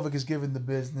Dijakovic is giving the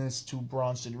business to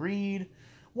Bronson Reed.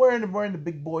 Wearing the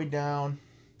big boy down.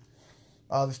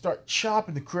 They start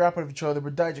chopping the crap out of each other,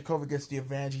 but Dijakovic gets the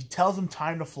advantage. He tells him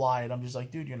time to fly, and I'm just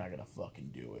like, dude, you're not going to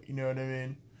fucking do it. You know what I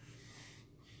mean?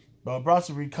 But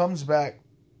Bronson Reed comes back,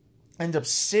 ends up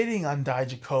sitting on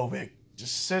Dijakovic.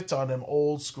 Just sits on him,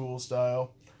 old school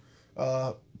style.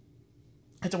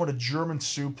 Hits him with a German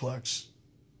suplex.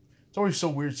 It's always so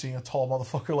weird seeing a tall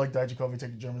motherfucker like Dijakovic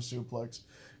take a German suplex.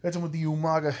 Hits him with the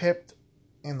Umaga hip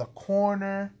in the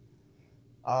corner.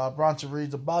 Bronson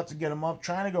Reed's about to get him up,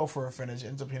 trying to go for a finish.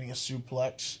 Ends up hitting a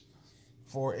suplex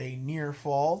for a near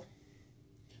fall.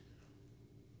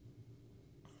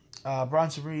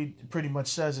 Bronson Reed pretty much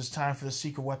says it's time for the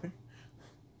secret weapon.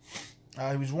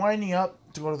 He was winding up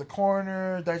to go to the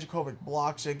corner. Dijakovic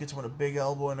blocks it, gets him with a big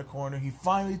elbow in the corner. He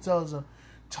finally tells him,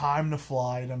 time to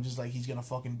fly. And I'm just like, he's going to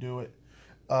fucking do it.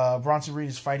 Bronson Reed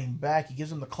is fighting back. He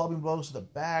gives him the clubbing blows to the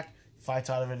back. Fights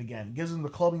out of it again. Gives him the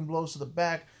clubbing blows to the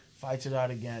back. Fights it out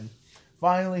again.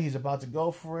 Finally, he's about to go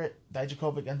for it.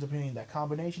 Dijakovic ends up hitting that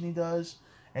combination he does.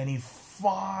 And he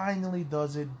finally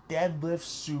does it. Deadlift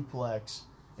suplex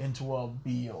into a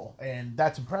Beal. And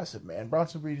that's impressive, man.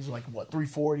 Bronson Reed is like, what,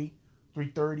 340?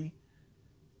 330,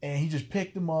 and he just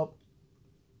picked him up,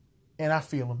 and I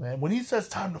feel him, man. When he says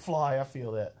time to fly, I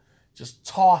feel that. Just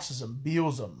tosses him,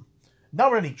 Beals him.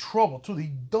 Not with any trouble, too. He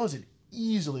does it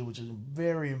easily, which is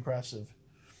very impressive.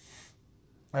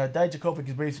 Dijakovic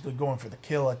is basically going for the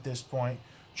kill at this point,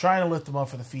 trying to lift him up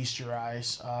for the feast your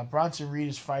eyes. Bronson Reed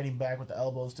is fighting back with the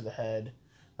elbows to the head.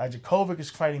 Dijakovic is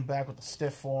fighting back with the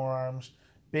stiff forearms,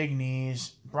 big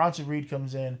knees. Bronson Reed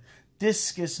comes in,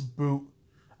 discus boot.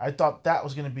 I thought that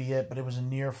was going to be it, but it was a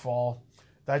near fall.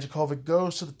 Dijakovic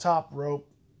goes to the top rope.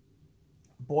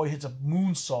 Boy hits a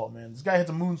moonsault, man. This guy hits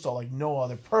a moonsault like no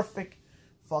other. Perfect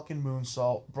fucking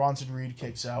moonsault. Bronson Reed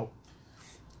kicks out.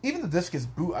 Even the discus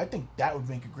boot, I think that would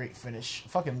make a great finish. I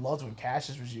fucking loved when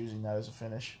Cassius was using that as a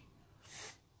finish.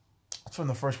 That's from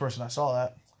the first person I saw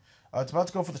that. It's about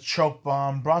to go for the choke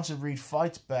bomb. Bronson Reed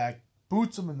fights back,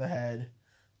 boots him in the head,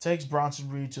 takes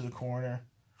Bronson Reed to the corner.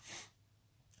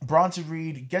 Bronson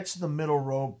Reed gets to the middle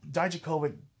rope.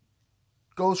 Dijakovic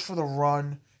goes for the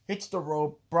run, hits the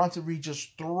rope. Bronson Reed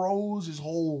just throws his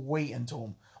whole weight into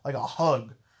him, like a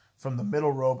hug from the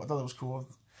middle rope. I thought that was cool.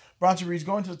 Bronson Reed's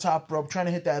going to the top rope, trying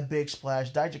to hit that big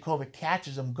splash. Dijakovic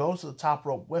catches him, goes to the top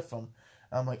rope with him.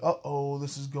 And I'm like, uh-oh,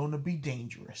 this is going to be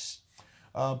dangerous.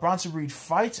 Bronson Reed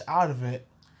fights out of it.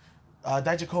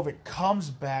 Dijakovic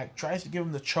comes back, tries to give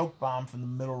him the choke bomb from the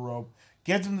middle rope.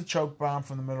 Gives him the choke bomb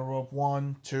from the middle rope.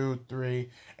 1, 2,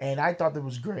 3. And I thought that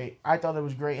was great. I thought it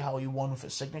was great how he won with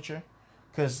his signature.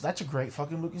 Because that's a great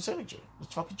fucking looking signature.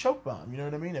 It's fucking choke bomb. You know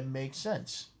what I mean? It makes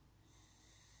sense.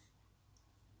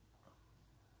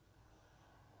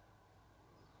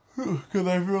 Because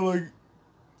I feel like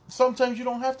sometimes you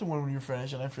don't have to win when you're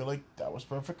finished. And I feel like that was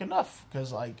perfect enough.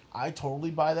 Because, like, I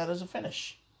totally buy that as a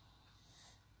finish.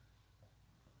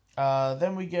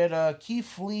 Then we get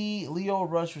Keith Lee, Lio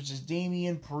Rush versus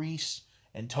Damian Priest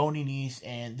and Tony Nese,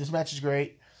 and this match is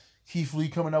great. Keith Lee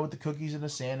coming out with the cookies and the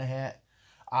Santa hat.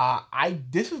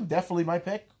 This is definitely my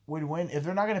pick. Would win if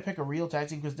they're not gonna pick a real tag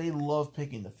team, because they love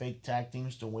picking the fake tag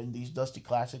teams to win these Dusty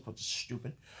Classics, which is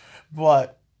stupid.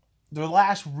 But their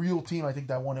last real team, I think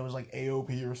that won, it was like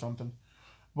AOP or something.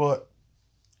 But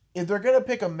if they're gonna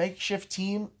pick a makeshift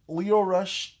team, Lio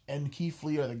Rush and Keith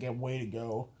Lee are the way to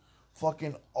go.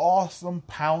 Fucking awesome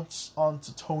pounce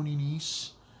onto Tony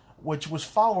Nese, which was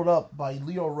followed up by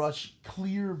Lio Rush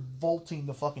clear vaulting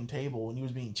the fucking table when he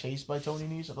was being chased by Tony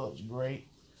Nese. I thought it was great.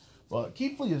 But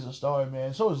Keith Lee is a star,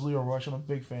 man. So is Leo Rush. I'm a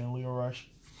big fan of Leo Rush.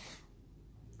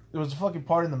 There was a fucking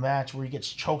part in the match where he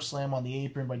gets chokeslam on the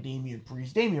apron by Damian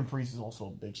Priest. Damian Priest is also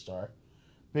a big star.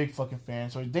 Big fucking fan.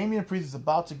 So Damian Priest is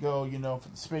about to go, for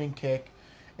the spinning kick.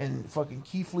 And fucking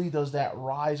Keith Lee does that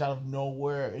rise out of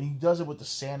nowhere. And he does it with the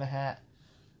Santa hat.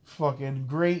 Fucking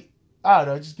great. I don't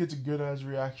know. It just gets a good-ass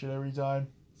reaction every time.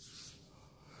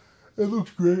 It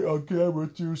looks great on camera,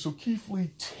 too. So Keith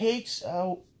Lee takes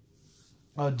out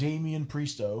Damian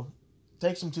Priesto.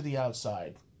 Takes him to the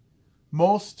outside.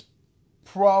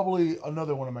 Probably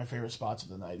another one of my favorite spots of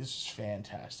the night. This is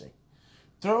fantastic.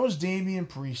 Throws Damian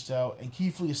Priest out, and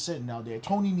Keith Lee is sitting out there.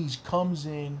 Tony Nese comes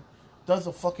in, does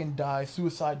a fucking dive,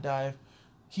 suicide dive.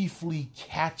 Keith Lee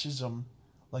catches him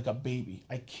like a baby.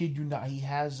 I kid you not. He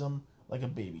has him like a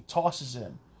baby. Tosses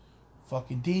him.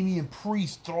 Fucking Damian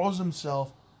Priest throws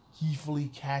himself. Keith Lee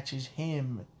catches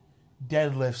him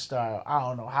deadlift style. I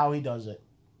don't know how he does it.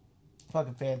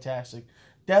 Fucking fantastic.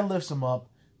 Deadlifts him up.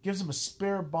 Gives him a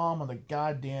spirit bomb on the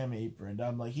goddamn apron.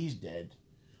 I'm like, he's dead.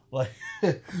 Like,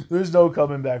 there's no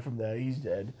coming back from that. He's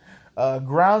dead.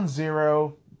 Ground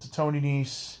zero to Tony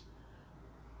Nese.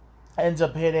 Ends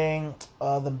up hitting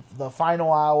the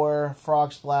final hour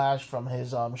frog splash from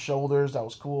his shoulders. That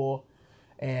was cool.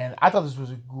 And I thought this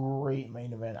was a great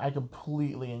main event. I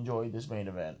completely enjoyed this main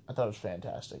event. I thought it was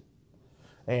fantastic.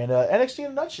 And NXT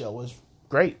in a nutshell was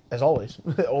great, as always.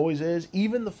 It always is.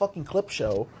 Even the fucking clip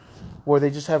show where they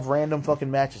just have random fucking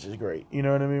matches is great. You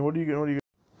know what I mean? What do you?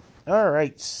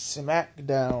 Alright,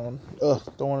 SmackDown.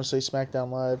 Don't want to say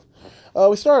SmackDown Live.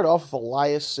 We started off with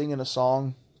Elias singing a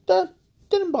song. That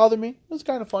didn't bother me. It was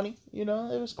kind of funny. It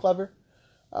was clever.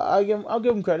 I'll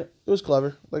give him credit. It was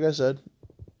clever, like I said.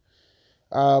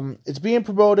 It's being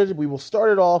promoted. We will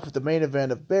start it off with the main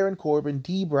event of Baron Corbin,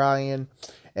 D. Bryan,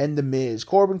 and The Miz.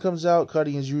 Corbin comes out,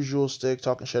 cutting his usual stick,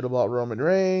 talking shit about Roman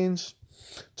Reigns.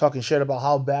 Talking shit about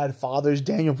how bad fathers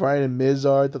Daniel Bryan and Miz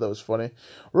are. I thought that was funny.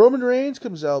 Roman Reigns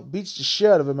comes out, beats the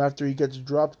shit out of him after he gets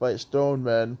dropped by a stone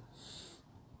man.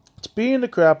 It's beating the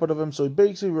crap out of him, so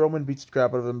basically Roman beats the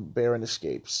crap out of him. Baron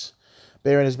escapes.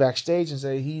 Baron is backstage and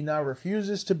says he now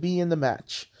refuses to be in the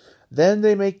match. Then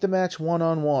they make the match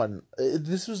one-on-one.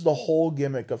 This was the whole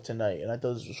gimmick of tonight, and I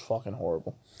thought this was fucking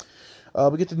horrible.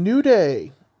 We get the New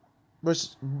Day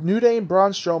and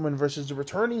Braun Strowman versus the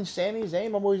returning Sami Zayn.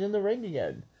 I'm always in the ring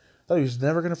again. I thought he was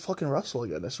never going to fucking wrestle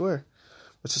again, I swear.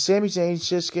 It's Sami Zayn,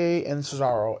 Shinsuke, and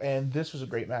Cesaro, and this was a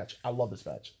great match. I love this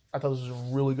match. I thought this was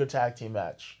a really good tag team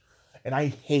match. And I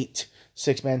hate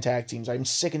six-man tag teams. I'm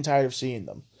sick and tired of seeing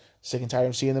them. Sick and tired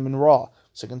of seeing them in Raw.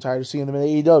 Sick and tired of seeing them in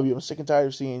AEW. I'm sick and tired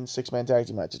of seeing six-man tag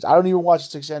team matches. I don't even watch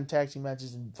six-man tag team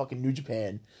matches in fucking New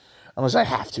Japan. Unless I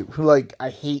have to. Like, I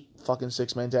hate fucking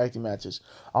six-man tag team matches.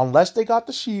 Unless they got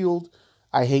the Shield,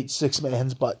 I hate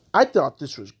six-mans. But I thought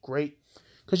this was great.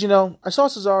 Because, I saw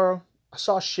Cesaro. I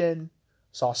saw Shin.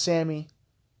 I saw Sammy.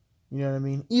 You know what I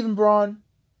mean? Even Braun.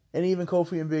 And even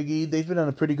Kofi and Big E. They've been on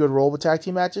a pretty good roll with tag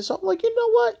team matches. So I'm like, you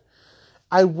know what?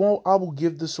 I will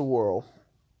give this a whirl.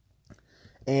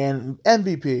 And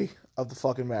MVP of the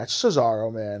fucking match,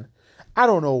 Cesaro, man. I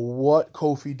don't know what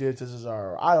Kofi did to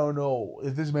Cesaro. I don't know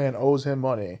if this man owes him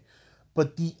money.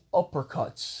 But the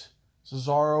uppercuts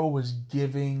Cesaro was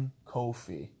giving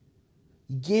Kofi.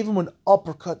 He gave him an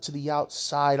uppercut to the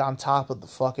outside on top of the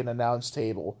fucking announce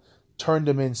table. Turned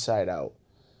him inside out.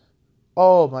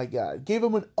 Oh my God. Gave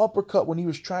him an uppercut when he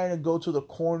was trying to go to the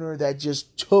corner that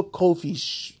just took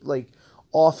Kofi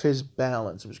off his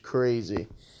balance. It was crazy.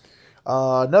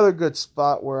 Another good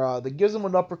spot where they gives him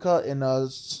an uppercut and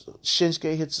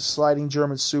Shinsuke hits a sliding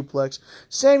German suplex.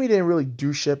 Sammy didn't really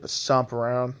do shit but stomp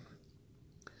around.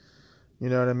 You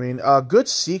know what I mean? Good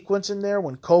sequence in there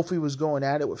when Kofi was going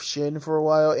at it with Shin for a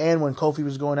while and when Kofi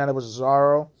was going at it with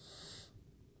Cesaro.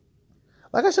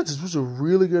 Like I said, this was a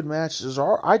really good match.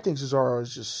 I think Cesaro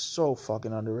is just so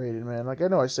fucking underrated, man. Like, I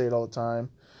know I say it all the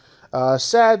time.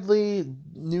 Sadly,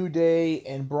 New Day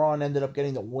and Braun ended up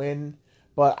getting the win.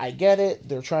 But I get it.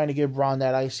 They're trying to give Braun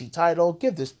that IC title.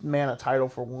 Give this man a title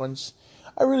for once.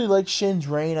 I really like Shin's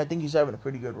reign. I think he's having a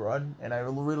pretty good run. And I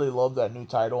really love that new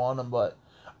title on him. But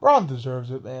Braun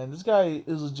deserves it, man. This guy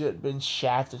is legit been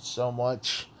shafted so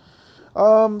much.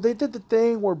 They did the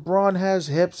thing where Braun has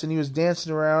hips and he was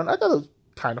dancing around. I thought it was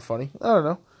kind of funny. I don't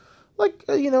know.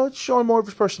 It's showing more of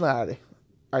his personality,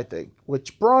 I think.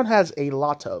 Which Braun has a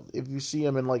lot of if you see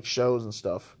him in, shows and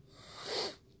stuff.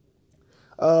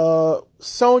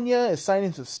 Sonya is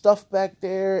signing some stuff back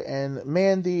there, and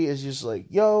Mandy is just like,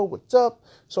 yo, what's up?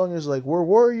 Sonya's like, where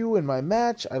were you in my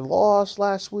match? I lost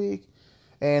last week.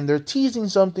 And they're teasing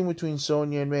something between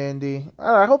Sonya and Mandy.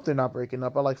 I hope they're not breaking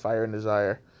up. I like Fire and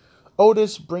Desire.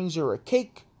 Otis brings her a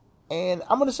cake. And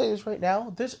I'm going to say this right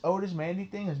now. This Otis Mandy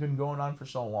thing has been going on for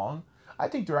so long. I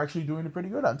think they're actually doing it pretty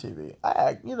good on TV.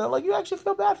 You actually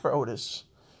feel bad for Otis.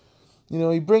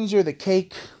 He brings her the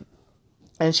cake,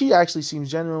 and she actually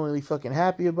seems genuinely fucking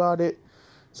happy about it.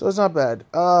 So it's not bad.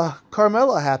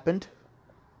 Carmella happened.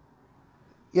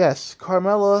 Yes,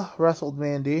 Carmella wrestled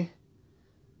Mandy.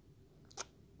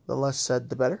 The less said,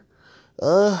 the better.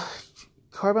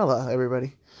 Carmella,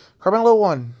 everybody. Carmella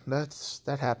won.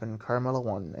 That happened. Carmella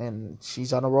won, and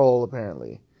she's on a roll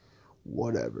apparently.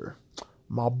 Whatever.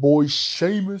 My boy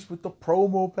Sheamus with the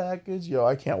promo package. Yo,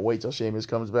 I can't wait till Sheamus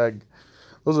comes back.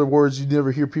 Those are words you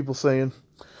never hear people saying.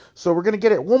 So we're going to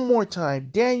get it one more time.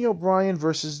 Daniel Bryan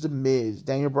versus The Miz.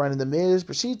 Daniel Bryan and The Miz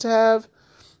proceed to have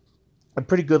a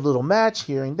pretty good little match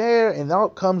here and there. And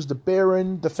out comes the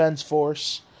Baron Defense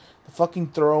Force. The fucking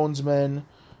Thronesmen.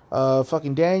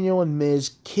 Fucking Daniel and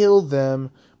Miz kill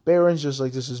them. Baron's just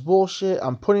like, this is bullshit.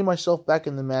 I'm putting myself back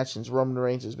in the match since Roman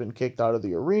Reigns has been kicked out of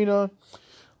the arena.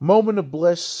 Moment of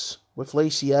bliss with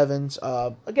Lacey Evans.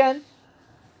 Again,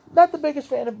 not the biggest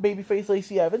fan of babyface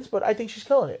Lacey Evans, but I think she's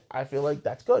killing it. I feel like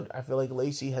that's good. I feel like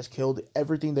Lacey has killed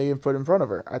everything they have put in front of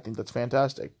her. I think that's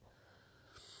fantastic.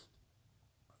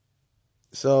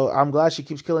 So I'm glad she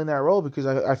keeps killing that role because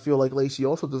I feel like Lacey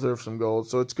also deserves some gold.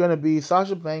 So it's going to be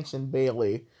Sasha Banks and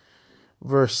Bayley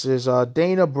versus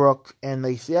Dana Brooke and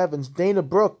Lacey Evans. Dana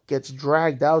Brooke gets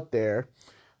dragged out there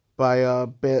by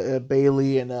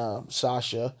Bayley and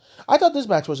Sasha. I thought this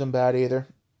match wasn't bad either.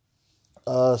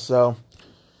 So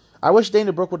I wish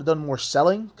Dana Brooke would have done more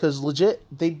selling because legit,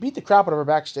 they beat the crap out of her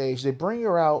backstage. They bring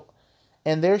her out,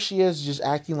 and there she is just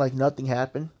acting like nothing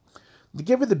happened. They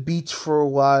give her the beats for a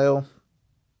while.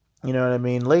 You know what I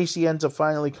mean? Lacey ends up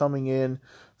finally coming in,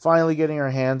 finally getting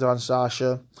her hands on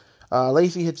Sasha.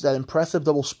 Lacey hits that impressive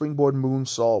double springboard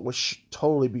moonsault, which should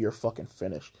totally be her fucking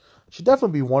finish. Should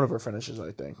definitely be one of her finishes,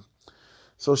 I think.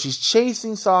 So she's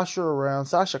chasing Sasha around.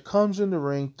 Sasha comes in the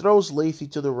ring, throws Lacey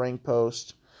to the ring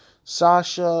post.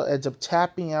 Sasha ends up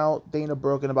tapping out Dana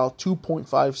Brooke in about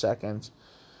 2.5 seconds.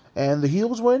 And the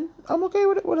heels win. I'm okay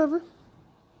with it, whatever.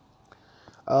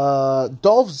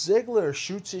 Dolph Ziggler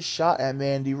shoots his shot at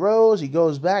Mandy Rose. He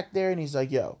goes back there and he's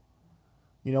like, yo,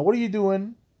 what are you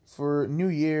doing for New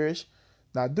Year's?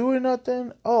 Not doing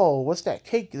nothing? Oh, what's that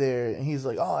cake there? And he's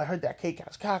like, oh, I heard that cake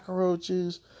has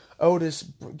cockroaches. Otis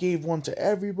gave one to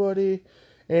everybody.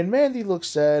 And Mandy looks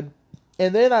sad.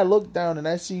 And then I look down and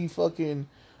I see fucking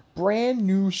brand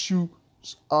new shoes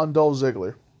on Dolph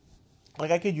Ziggler.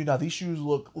 Like, I kid you not, these shoes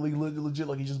look legit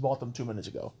like he just bought them 2 minutes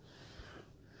ago.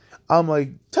 I'm like,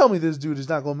 tell me this dude is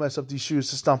not going to mess up these shoes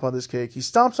to stomp on this cake. He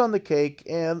stomps on the cake,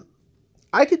 and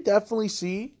I could definitely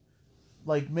see,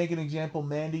 like, make an example,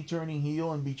 Mandy turning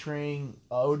heel and betraying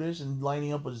Otis and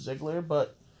lining up with Ziggler,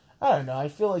 but I don't know. I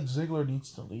feel like Ziggler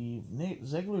needs to leave.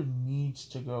 Ziggler needs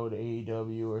to go to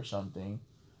AEW or something.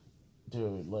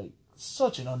 Dude, like,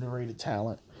 such an underrated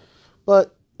talent.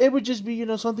 But it would just be,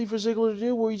 something for Ziggler to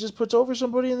do where he just puts over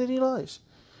somebody and then he lies.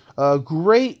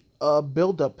 Great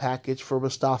build-up package for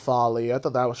Mustafa Ali. I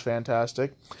thought that was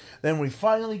fantastic. Then we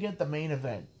finally get the main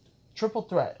event. Triple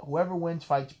threat. Whoever wins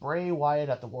fights Bray Wyatt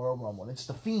at the Royal Rumble. It's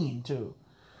The Fiend, too.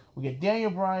 We get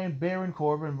Daniel Bryan, Baron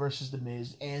Corbin versus The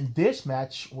Miz. And this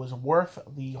match was worth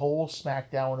the whole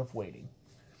SmackDown of waiting.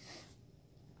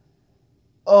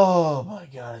 Oh, my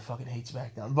God. I fucking hate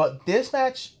SmackDown. But this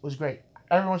match was great.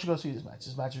 Everyone should go see this match.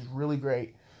 This match is really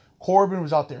great. Corbin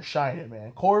was out there shining,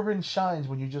 man. Corbin shines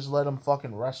when you just let him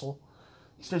fucking wrestle.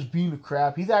 He starts beating the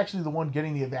crap. He's actually the one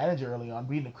getting the advantage early on,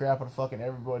 beating the crap out of fucking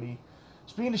everybody.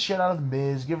 Just beating the shit out of the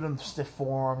Miz, giving him stiff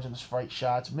forearms and his fright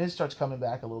shots. Miz starts coming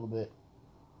back a little bit.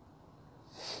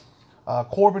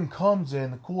 Corbin comes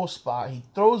in, the cool spot. He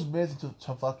throws Miz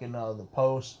into fucking the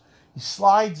post. He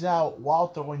slides out while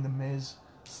throwing the Miz.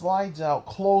 Slides out,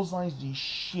 clotheslines the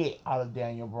shit out of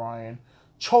Daniel Bryan.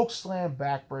 Choke slam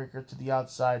backbreaker to the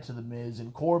outside to the Miz,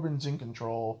 and Corbin's in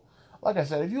control. Like I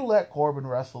said, if you let Corbin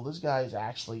wrestle, this guy is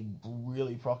actually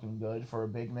really fucking good for a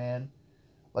big man.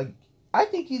 Like, I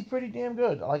think he's pretty damn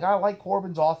good. Like, I like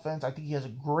Corbin's offense. I think he has a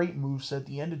great moveset.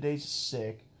 The end of days is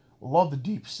sick. Love the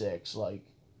deep six. Like,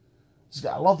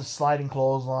 I love the sliding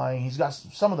clothesline. He's got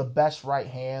some of the best right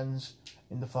hands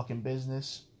in the fucking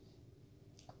business.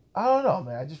 I don't know,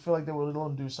 man. I just feel like they would let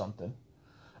him do something.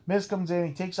 Miz comes in,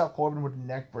 he takes out Corbin with a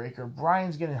neck breaker.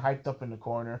 Bryan's getting hyped up in the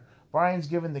corner. Bryan's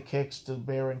giving the kicks to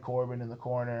Baron Corbin in the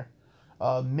corner.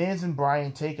 Miz and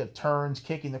Bryan take a turns,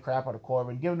 kicking the crap out of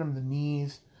Corbin, giving him the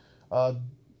knees.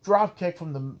 Drop kick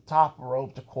from the top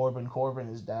rope to Corbin. Corbin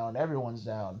is down. Everyone's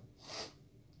down.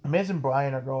 Miz and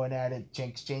Bryan are going at it,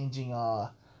 exchanging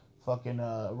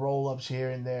roll-ups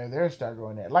here and there. They're starting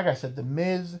going at it. Like I said, the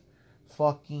Miz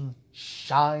fucking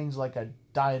shines like a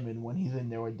diamond when he's in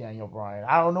there with Daniel Bryan.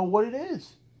 I don't know what it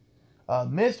is.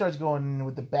 Miz starts going in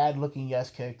with the bad-looking yes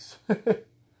kicks.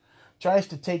 Tries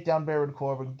to take down Baron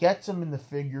Corbin, gets him in the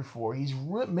figure four.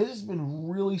 Miz has been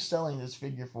really selling this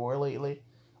figure four lately.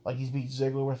 Like, he's beat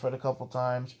Ziggler with it a couple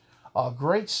times.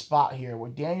 Great spot here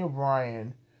where Daniel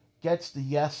Bryan gets the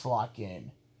yes lock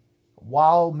in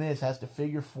while Miz has the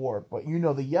figure four. But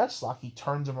the yes lock, he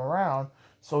turns him around,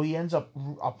 so he ends up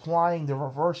applying the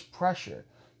reverse pressure.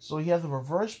 So he has the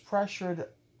reverse pressured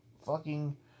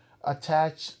fucking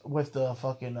attached with the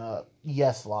fucking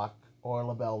yes lock or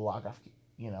label lock.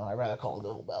 I'd rather call it the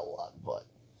label lock,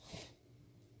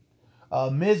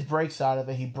 but Miz breaks out of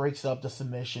it. He breaks up the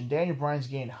submission. Daniel Bryan's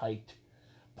getting hyped.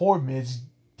 Poor Miz.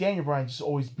 Daniel Bryan just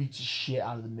always beats the shit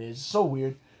out of the Miz. It's so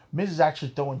weird. Miz is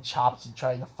actually throwing chops and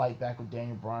trying to fight back with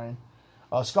Daniel Bryan.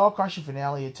 Skull crushing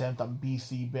finale attempt on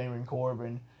BC Baron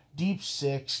Corbin. Deep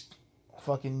six,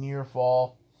 fucking near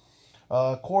fall.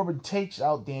 Corbin takes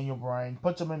out Daniel Bryan,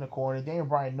 puts him in the corner. Daniel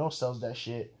Bryan no-sells that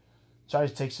shit.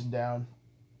 Tries to take him down.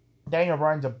 Daniel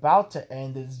Bryan's about to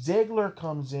end it. Ziggler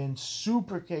comes in,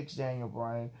 super kicks Daniel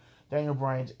Bryan. Daniel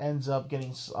Bryan ends up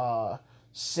getting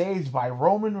saved by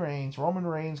Roman Reigns. Roman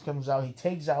Reigns comes out. He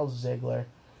takes out Ziggler,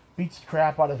 beats the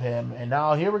crap out of him. And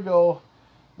now here we go.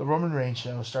 The Roman Reigns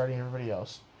show starting everybody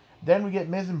else. Then we get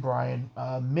Miz and Bryan.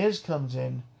 Miz comes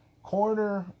in.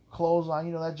 Corner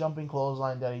clothesline. That jumping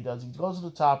clothesline that he does. He goes to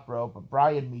the top rope, but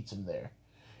Bryan meets him there.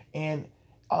 And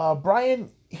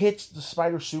Bryan hits the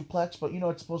spider suplex, but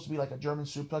it's supposed to be like a German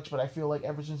suplex, but I feel like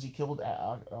ever since he killed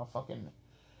fucking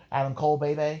Adam Cole,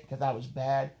 baby, because that was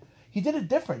bad, he did it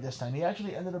different this time. He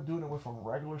actually ended up doing it with a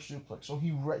regular suplex. So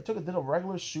he did a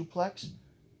regular suplex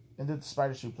and did the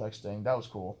spider suplex thing. That was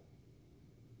cool.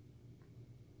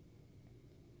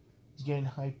 He's getting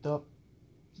hyped up.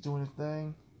 He's doing his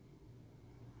thing.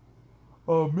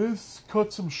 Miz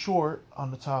cuts him short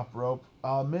on the top rope.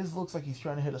 Miz looks like he's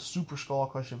trying to hit a super skull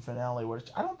crushing finale, which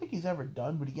I don't think he's ever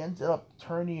done, but he ended up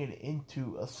turning it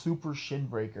into a super shin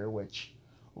breaker, which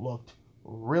looked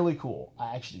really cool.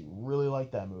 I actually really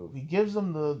like that move. He gives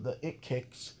them the it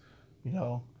kicks,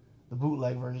 the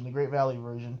bootleg version, the Great Valley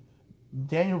version.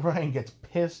 Daniel Bryan gets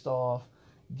pissed off,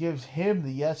 gives him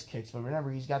the yes kicks, but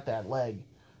remember, he's got that leg.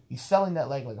 He's selling that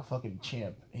leg like a fucking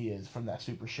champ. He is, from that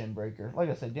super shin breaker. Like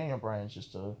I said, Daniel Bryan's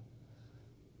just a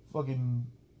fucking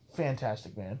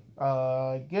fantastic man.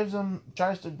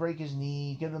 Tries to break his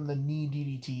knee, give him the knee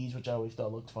DDTs, which I always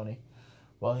thought looked funny.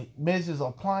 Well, Miz is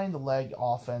applying the leg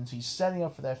offense. He's setting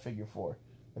up for that figure four.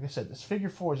 Like I said, this figure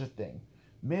four is a thing.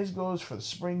 Miz goes for the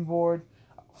springboard.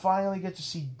 Finally get to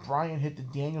see Bryan hit the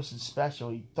Danielson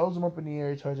special. He throws him up in the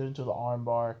air, turns it into the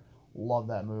armbar. Love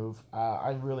that move.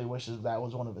 I really wish that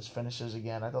was one of his finishes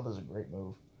again. I thought that was a great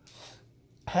move.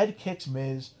 Head kicks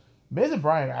Miz. Miz and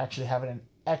Bryan are actually having an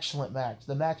excellent match.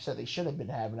 The match that they should have been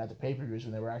having at the pay-per-views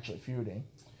when they were actually feuding.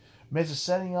 Miz is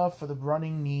setting up for the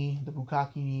running knee, the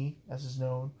Bukkake knee, as is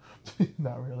known.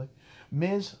 Not really.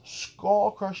 Miz,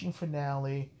 skull-crushing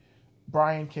finale.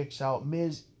 Bryan kicks out.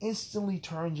 Miz instantly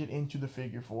turns it into the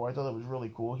figure four. I thought that was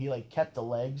really cool. He kept the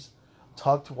legs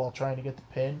tucked while trying to get the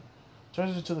pin.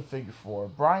 Turns it to the figure four.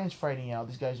 Bryan's fighting out.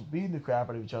 These guys are beating the crap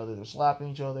out of each other. They're slapping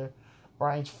each other.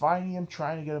 Bryan's fighting him,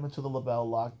 trying to get him into the label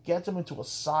lock. Gets him into a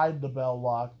side label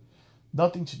lock.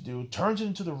 Nothing to do. Turns it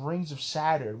into the Rings of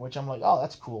Saturn, which I'm like, oh,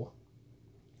 that's cool.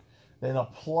 Then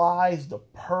applies the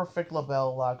perfect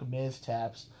label lock. Miz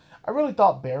taps. I really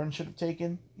thought Baron should have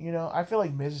taken. I feel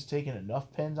like Miz has taken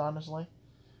enough pins, honestly.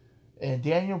 And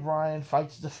Daniel Bryan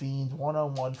fights The Fiend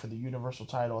one-on-one for the Universal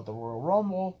title at the Royal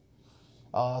Rumble.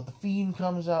 The Fiend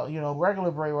comes out,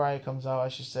 regular Bray Wyatt comes out, I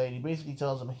should say, and he basically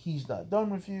tells him he's not done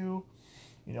with you,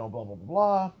 blah, blah, blah,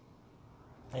 blah.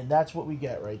 And that's what we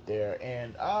get right there.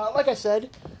 And, like I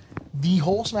said, the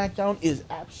whole SmackDown is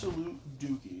absolute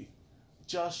dookie.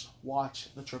 Just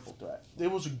watch the triple threat.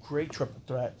 It was a great triple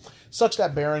threat. Sucks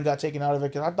that Baron got taken out of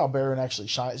it, because I thought Baron actually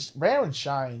shines. Baron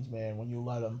shines, man, when you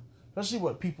let him. Especially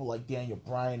with people like Daniel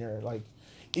Bryan or,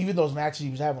 even those matches he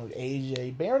was having with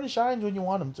AJ. Baron shines when you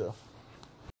want him to.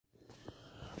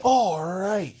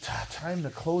 Alright, time to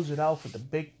close it out for the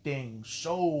big thing.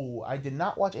 So, I did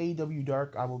not watch AEW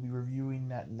Dark. I will be reviewing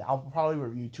that. I'll probably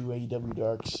review 2 AEW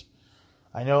Darks.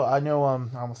 I know, I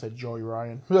almost said Joey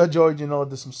Ryan. Joey,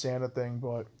 did some Santa thing,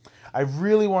 but I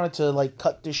really wanted to,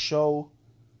 cut this show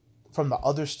from the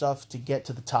other stuff to get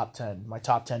to the top 10, my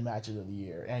top 10 matches of the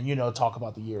year, and, talk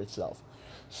about the year itself.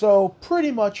 So,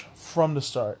 pretty much from the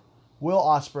start, Will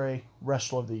Ospreay,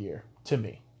 Wrestler of the Year, to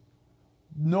me.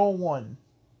 No one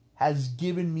has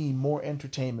given me more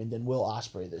entertainment than Will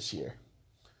Ospreay this year.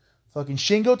 Fucking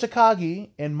Shingo Takagi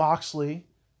and Moxley,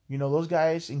 You know, those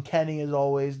guys, and Kenny as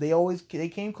always, they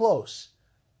came close.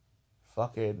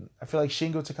 Fucking, I feel like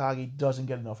Shingo Takagi doesn't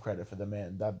get enough credit for the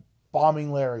man. That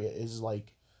bombing lariat is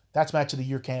like, that's match of the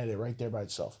year candidate right there by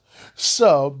itself.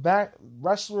 So, back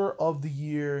wrestler of the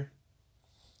year,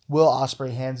 Will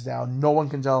Ospreay, hands down. No one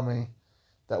can tell me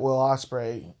that Will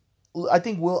Ospreay. I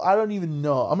think I don't even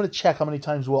know. I'm gonna check how many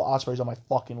times Will Ospreay's on my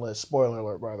fucking list. Spoiler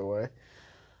alert, by the way.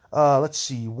 Let's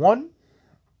see, 1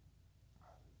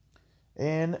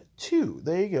 and 2.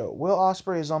 There you go. Will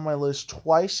Ospreay is on my list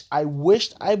twice. I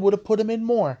wished I would have put him in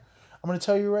more. I'm gonna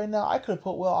tell you right now, I could have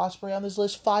put Will Ospreay on this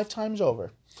list 5 times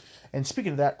over. And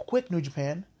speaking of that, quick New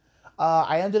Japan.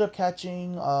 I ended up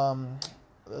catching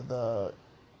the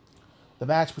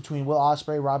match between Will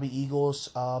Ospreay, Robbie Eagles,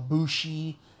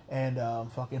 Bushi, and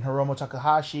fucking Hiromu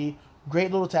Takahashi.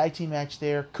 Great little tag team match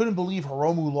there. Couldn't believe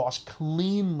Hiromu lost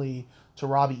cleanly to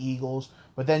Robbie Eagles.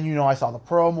 But then, you know, I saw the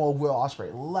promo of Will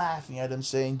Ospreay laughing at him,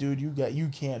 saying, dude, you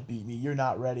can't beat me. You're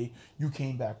not ready. You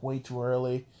came back way too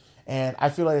early. And I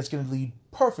feel like it's going to lead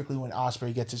perfectly when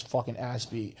Ospreay gets his fucking ass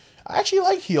beat. I actually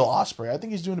like heel Ospreay. I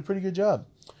think he's doing a pretty good job.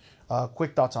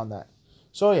 Quick thoughts on that.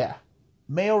 So, yeah.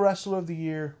 Male Wrestler of the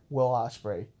Year, Will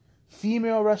Ospreay.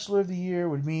 Female Wrestler of the Year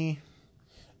with me,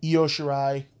 Io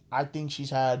Shirai. I think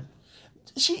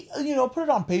put it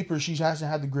on paper, she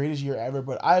hasn't had the greatest year ever,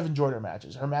 but I've enjoyed her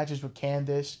matches. Her matches with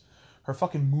Candice, her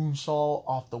fucking moonsault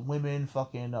off the women,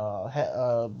 fucking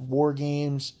War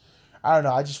Games. I don't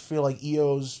know, I just feel like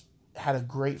Io's had a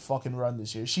great fucking run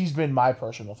this year. She's been my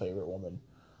personal favorite woman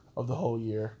of the whole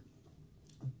year.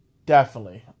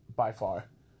 Definitely, by far.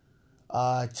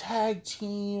 Tag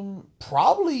team,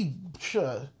 probably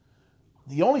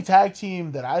the only tag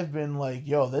team that I've been like,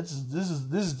 yo, this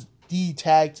is the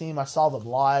tag team. I saw them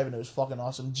live and it was fucking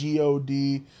awesome. God,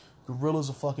 Gorillas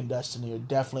of fucking Destiny are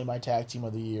definitely my tag team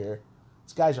of the year.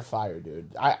 These guys are fire,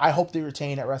 dude. I hope they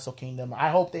retain at Wrestle Kingdom. I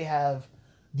hope they have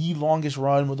the longest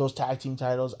run with those tag team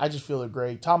titles. I just feel they're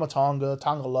great. Tama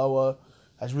Tonga Loa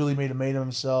has really made a man of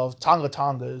himself. Tonga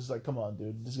is like, come on,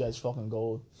 dude. This guy's fucking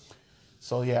gold.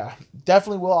 So, yeah,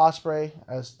 definitely Will Ospreay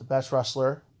as the best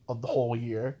wrestler of the whole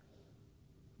year.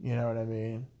 You know what I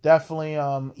mean? Definitely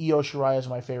Io Shirai is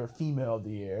my favorite female of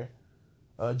the year.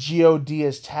 God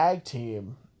as tag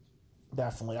team.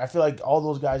 Definitely. I feel like all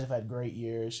those guys have had great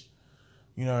years.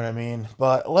 You know what I mean?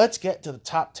 But let's get to the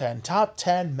top 10. Top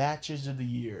 10 matches of the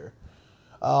year.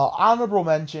 Honorable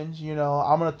mentions, you know,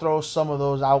 I'm going to throw some of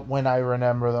those out when I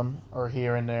remember them, or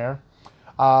here and there.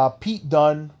 Pete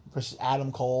Dunne versus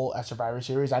Adam Cole at Survivor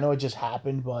Series. I know it just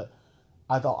happened, but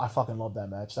I fucking love that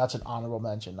match. That's an honorable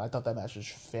mention. I thought that match was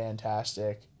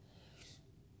fantastic.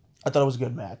 I thought it was a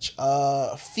good match.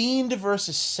 Fiend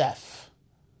versus Seth.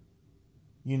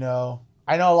 You know,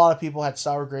 I know a lot of people had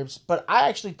sour grapes, but I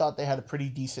actually thought they had a pretty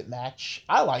decent match.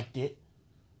 I liked it.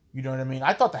 You know what I mean?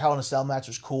 I thought the Hell in a Cell match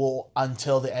was cool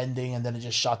until the ending, and then it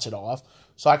just shuts it off.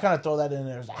 So I kind of throw that in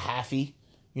there as a halfie.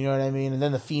 You know what I mean? And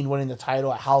then the Fiend winning the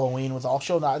title at Halloween was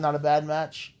also not a bad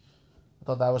match. I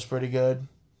thought that was pretty good.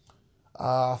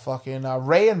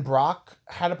 Ray and Brock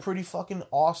had a pretty fucking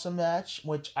awesome match,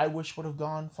 which I wish would have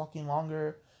gone fucking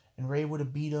longer. And Ray would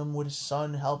have beat him with his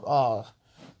son help.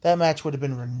 That match would have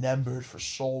been remembered for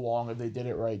so long if they did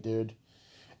it right, dude.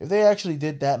 If they actually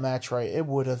did that match right, it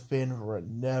would have been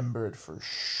remembered for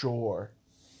sure.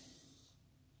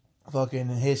 Fucking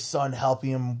his son helping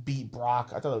him beat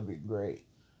Brock. I thought it would be great.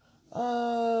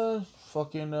 Wrestle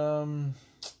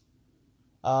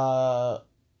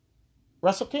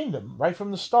Kingdom, right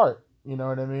from the start. You know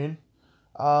what I mean?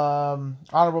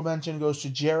 Honorable mention goes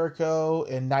to Jericho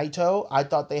and Naito. I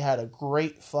thought they had a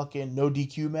great fucking no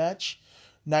DQ match.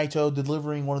 Naito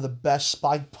delivering one of the best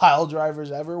spike pile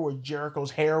drivers ever, where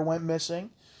Jericho's hair went missing.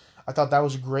 I thought that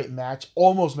was a great match.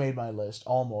 Almost made my list.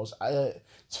 Almost.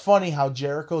 It's funny how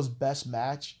Jericho's best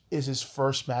match is his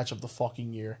first match of the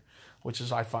fucking year, which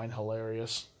is, I find,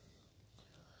 hilarious.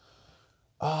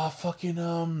 Cody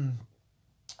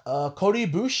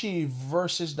Ibushi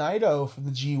versus Naito from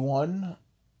the G1.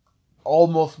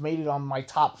 Almost made it on my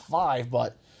top 5,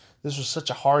 but this was such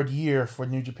a hard year for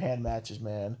New Japan matches,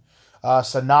 man.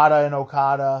 Sanada and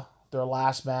Okada, their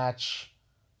last match,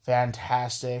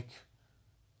 fantastic.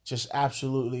 Just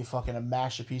absolutely fucking a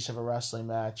masterpiece of a wrestling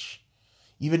match.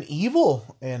 Even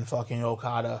Evil and fucking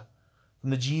Okada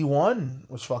from the G1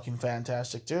 was fucking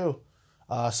fantastic too.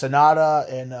 Sanada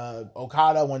and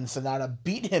Okada, when Sanada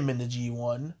beat him in the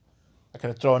G1. I could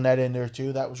have thrown that in there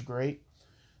too. That was great.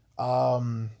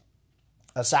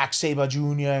 Zack Sabre Jr.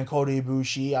 and Kota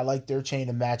Ibushi. I like their chain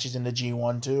of matches in the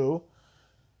G1 too.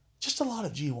 Just a lot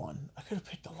of G1. I could have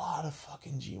picked a lot of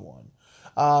fucking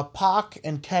G1. Pac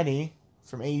and Kenny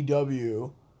from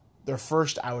AEW their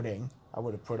first outing, I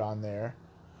would have put on there.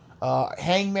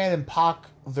 Hangman and Pac,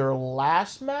 their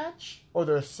last match or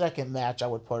their second match, I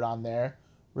would put on there.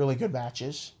 Really good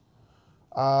matches.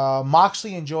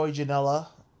 Moxley and Joey Janela,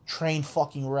 train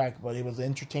fucking wreck, but it was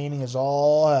entertaining as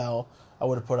all hell. I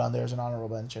would have put on there as an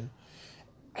honorable mention.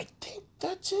 I think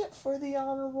that's it for the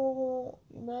honorable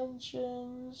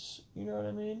mentions. You know what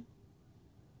I mean?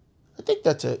 I think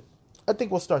that's it. I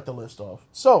think we'll start the list off.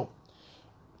 So,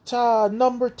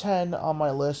 number 10 on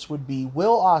my list would be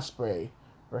Will Ospreay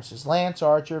versus Lance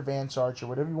Archer, Vance Archer,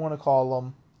 whatever you want to call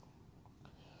them,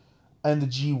 and the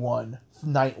G1,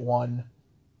 Night 1.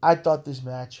 I thought this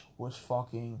match was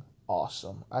fucking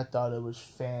awesome. I thought it was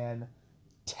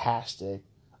fantastic.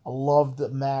 I loved the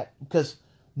match because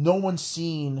no one's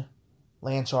seen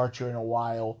Lance Archer in a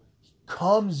while. He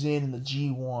comes in the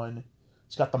G1.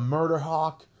 He's got the Murder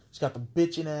Hawk. He's got the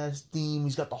bitchin' ass theme.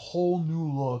 He's got the whole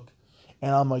new look.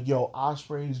 And I'm like, yo,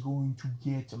 Ospreay is going to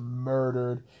get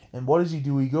murdered. And what does he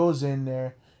do? He goes in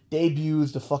there,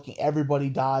 debuts the fucking Everybody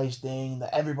Dies thing,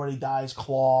 the Everybody Dies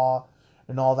claw,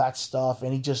 and all that stuff.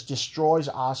 And he just destroys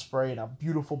Ospreay in a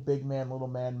beautiful big man, little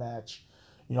man match.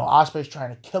 You know, Ospreay's trying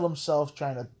to kill himself,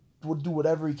 trying to do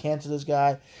whatever he can to this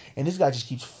guy. And this guy just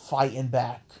keeps fighting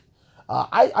back.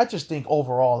 I just think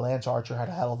overall Lance Archer had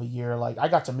a hell of a year. Like, I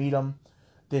got to meet him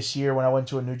this year when I went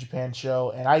to a New Japan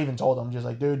show, and I even told him, just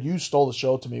like, dude, you stole the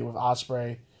show to me with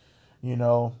Ospreay, you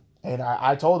know, and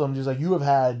I told him, just like, you have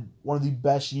had one of the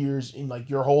best years in, like,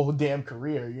 your whole damn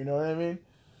career, you know what I mean?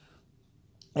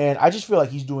 And I just feel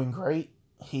like he's doing great.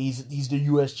 He's the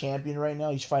U.S. champion right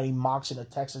now. He's fighting Mox in a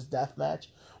Texas death match,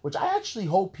 which I actually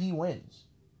hope he wins,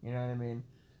 you know what I mean?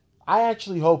 I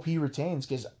actually hope he retains,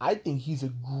 because I think he's a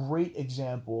great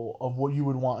example of what you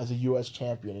would want as a U.S.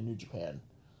 champion in New Japan.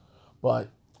 But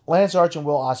Lance Archer and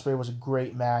Will Ospreay was a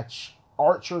great match.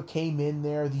 Archer came in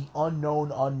there, the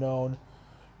unknown.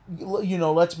 You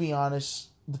know, let's be honest.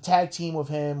 The tag team with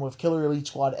him, with Killer Elite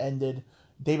Squad, ended.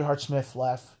 David Hart Smith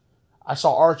left. I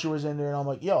saw Archer was in there, and I'm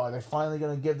like, yo, are they finally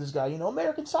going to give this guy, you know,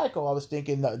 American Psycho? I was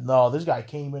thinking, no, this guy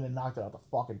came in and knocked it out the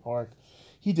fucking park.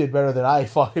 He did better than I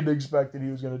fucking expected he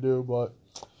was going to do, but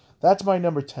that's my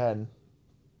number 10.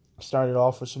 Started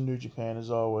off with some New Japan,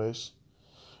 as always.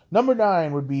 Number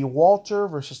 9 would be Walter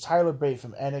versus Tyler Bate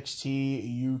from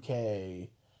NXT UK.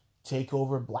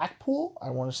 Takeover Blackpool.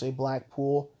 I want to say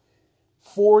Blackpool.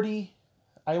 I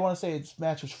want to say its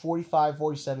match was 45,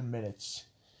 47 minutes.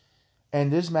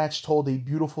 And this match told a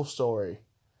beautiful story.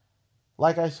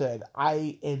 Like I said,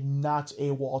 I am not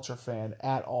a Walter fan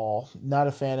at all. Not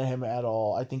a fan of him at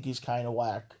all. I think he's kind of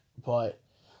whack. But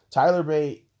Tyler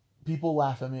Bate, people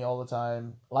laugh at me all the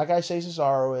time. Like I say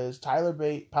Cesaro is, Tyler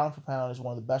Bate, pound for pound, is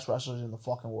one of the best wrestlers in the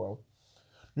fucking world.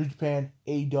 New Japan,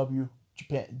 AEW,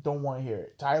 Japan, don't want to hear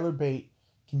it. Tyler Bate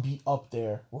can be up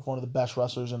there with one of the best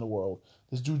wrestlers in the world.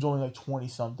 This dude's only like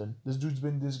 20-something. This dude's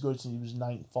been this good since he was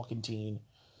 19.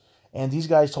 And these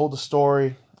guys told the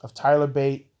story of Tyler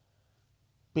Bate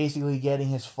basically getting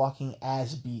his fucking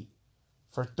ass beat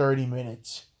for 30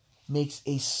 minutes. Makes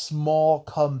a small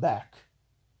comeback.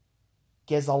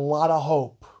 Gets a lot of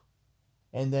hope,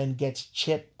 and then gets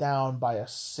chipped down by a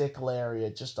sick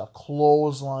lariat. Just a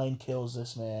clothesline kills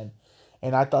this man.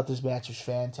 And I thought this match was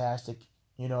fantastic.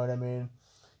 You know what I mean?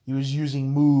 He was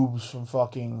using moves from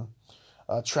fucking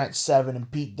Trent Seven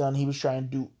and Pete Dunne. He was trying to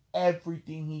do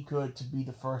everything he could to be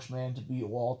the first man to beat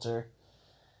Walter.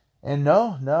 And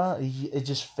it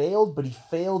just failed, but he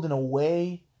failed in a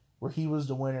way where he was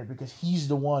the winner, because he's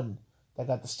the one that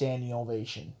got the standing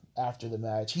ovation after the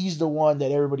match. He's the one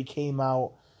that everybody came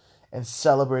out and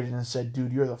celebrated and said,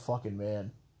 dude, you're the fucking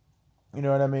man. You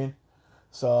know what I mean?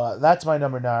 So that's my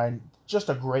number 9. Just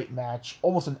a great match.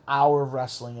 Almost an hour of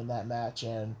wrestling in that match,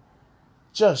 and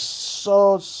just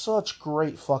such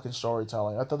great fucking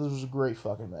storytelling. I thought this was a great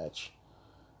fucking match.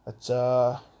 That's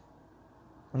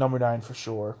number 9 for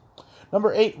sure.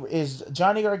 Number 8 is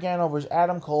Johnny Gargano versus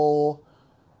Adam Cole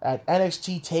at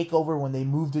NXT TakeOver when they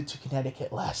moved it to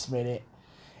Connecticut last minute.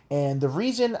 And the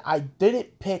reason I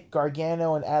didn't pick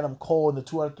Gargano and Adam Cole in the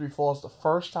 2 out of 3 falls the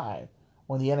first time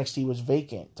when the NXT was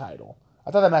vacant title,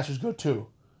 I thought that match was good too.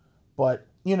 But,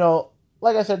 you know,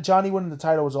 like I said, Johnny winning the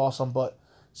title was awesome, but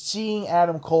seeing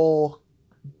Adam Cole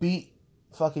beat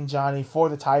fucking Johnny for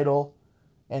the title,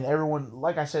 and everyone,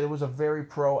 like I said, it was a very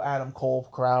pro Adam Cole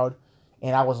crowd,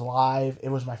 and I was live. It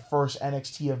was my first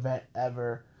NXT event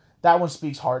ever. That one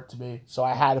speaks hard to me, so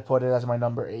I had to put it as my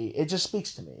number 8. It just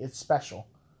speaks to me. It's special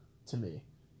to me,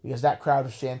 because that crowd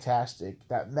was fantastic.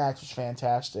 That match was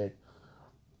fantastic.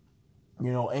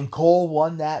 You know, and Cole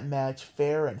won that match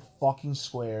fair and fucking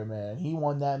square, man. He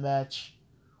won that match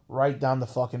right down the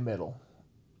fucking middle.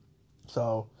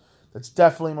 So, That's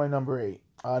definitely my number 8.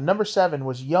 Number 7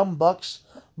 was Young Bucks,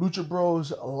 Lucha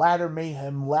Bros, Ladder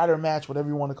Mayhem, Ladder Match, whatever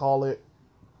you want to call it.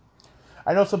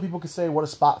 I know some people could say what a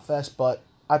spot fest, but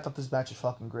I thought this match was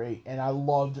fucking great. And I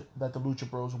loved that the Lucha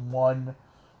Bros won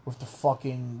with the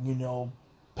fucking,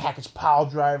 package pile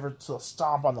driver to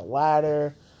stomp on the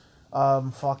ladder.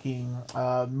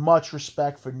 Much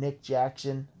respect for Nick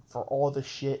Jackson for all the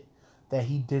shit that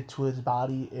he did to his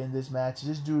body in this match.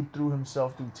 This dude threw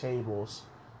himself through tables.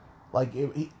 Like,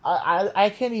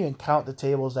 I can't even count the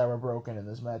tables that were broken in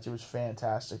this match. It was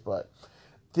fantastic, but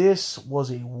this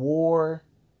was a war.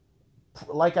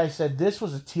 Like I said, this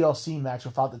was a TLC match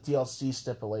without the TLC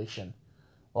stipulation.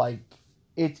 Like,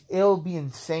 it'll be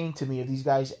insane to me if these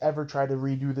guys ever try to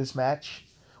redo this match,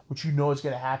 which is going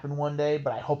to happen one day,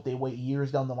 but I hope they wait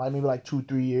years down the line, maybe like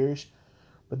 2-3 years.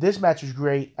 But this match was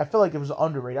great. I feel like it was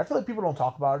underrated. I feel like people don't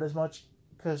talk about it as much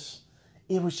because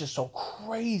it was just so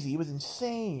crazy. It was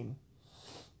insane.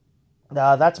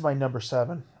 That's my number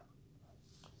 7.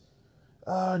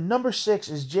 Number 6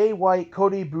 is Jay White,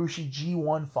 Kota Ibushi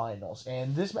G1 Finals.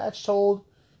 And this match told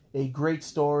a great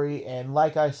story. And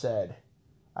like I said,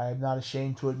 I am not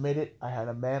ashamed to admit it. I had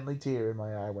a manly tear in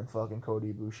my eye when fucking Kota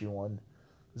Ibushi won.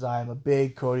 Because I am a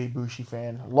big Kota Ibushi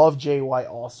fan. Love Jay White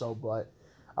also, but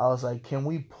I was like, can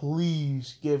we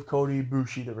please give Kota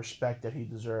Ibushi the respect that he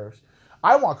deserves?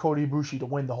 I want Kota Ibushi to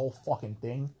win the whole fucking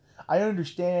thing. I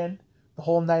understand the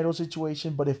whole Naito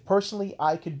situation, but if personally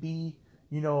I could be,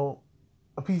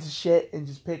 a piece of shit and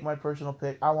just pick my personal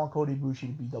pick, I want Kota Ibushi to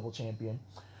be double champion.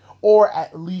 Or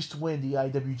at least win the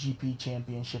IWGP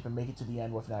Championship and make it to the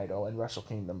end with Naito and Wrestle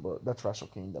Kingdom, but that's Wrestle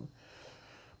Kingdom.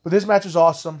 But this match was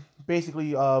awesome.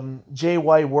 Basically, Jay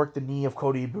White worked the knee of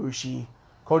Kota Ibushi.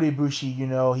 Kota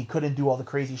Ibushi, he couldn't do all the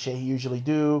crazy shit he usually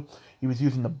do. He was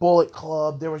using the Bullet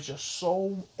Club. There was just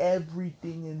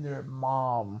everything in their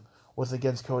mom was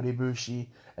against Kota Ibushi,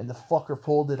 and the fucker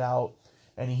pulled it out.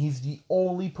 And he's the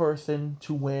only person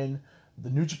to win the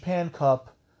New Japan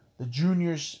Cup, the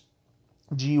Juniors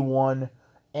G1,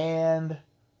 and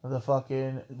the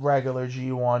fucking regular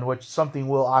G1, which something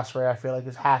Will Ospreay, I feel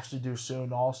like, has to do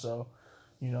soon also.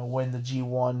 Win the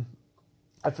G1.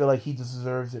 I feel like he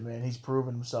deserves it, man. He's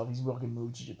proven himself. He's fucking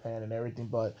moved to Japan and everything,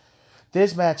 but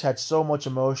this match had so much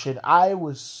emotion. I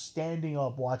was standing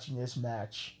up watching this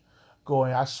match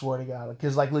going, I swear to God.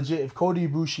 Because, legit, if Kota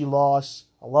Ibushi lost,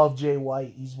 I love Jay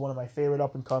White. He's one of my favorite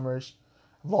up-and-comers.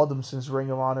 I've loved him since Ring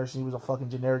of Honor, since he was a fucking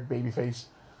generic babyface.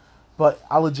 But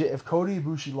if Kota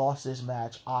Ibushi lost this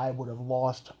match, I would have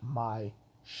lost my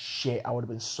shit. I would have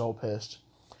been so pissed.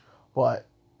 But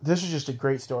this was just a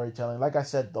great storytelling. Like I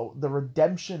said, the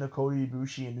redemption of Kota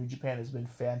Ibushi in New Japan has been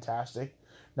fantastic.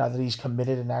 Now that he's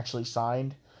committed and actually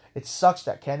signed. It sucks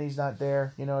that Kenny's not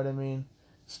there. You know what I mean?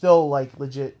 Still,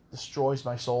 legit destroys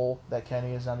my soul that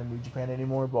Kenny is not in New Japan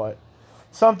anymore. But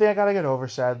something I gotta get over,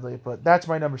 sadly. But that's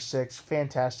my number 6.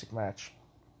 Fantastic match.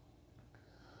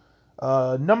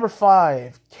 Number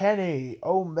 5, Kenny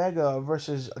Omega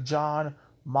versus Jon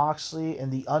Moxley in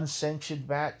the unsanctioned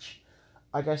match.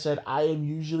 Like I said, I am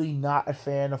usually not a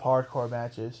fan of hardcore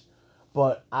matches,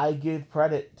 but I give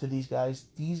credit to these guys.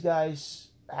 These guys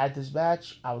had this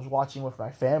match. I was watching with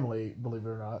my family, believe it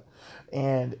or not,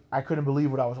 and I couldn't believe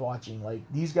what I was watching.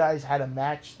 These guys had a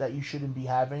match that you shouldn't be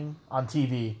having on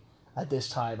TV at this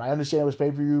time. I understand it was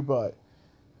pay-per-view, but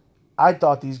I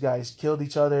thought these guys killed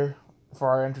each other for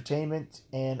our entertainment,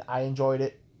 and I enjoyed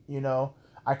it.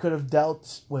 I could have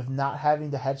dealt with not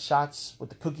having the headshots with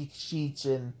the cookie sheets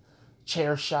and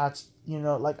chair shots.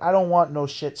 I don't want no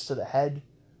shits to the head.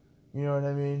 You know what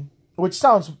I mean? Which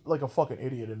sounds like a fucking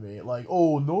idiot to me.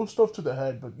 No stuff to the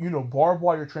head, but barbed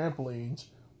wire trampolines,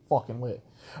 fucking lit.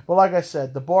 But like I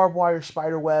said, the barbed wire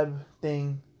spider web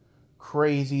thing,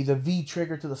 crazy. The V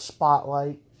trigger to the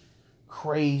spotlight,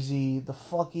 crazy. The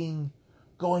fucking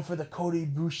going for the Kota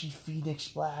Ibushi Phoenix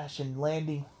Splash and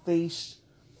landing face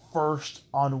first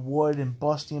on wood and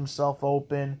busting himself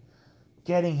open.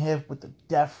 Getting hit with the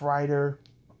Death Rider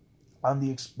on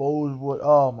the exposed wood.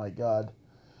 Oh my God.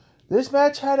 This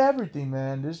match had everything,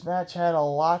 man. This match had a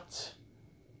lot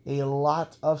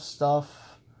of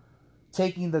stuff.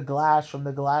 Taking the glass from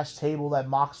the glass table that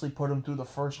Moxley put him through the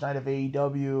first night of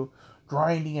AEW.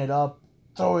 Grinding it up.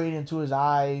 Throwing it into his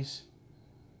eyes.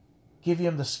 Giving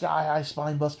him the sky high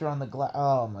spine buster on the glass.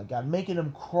 Oh my God. Making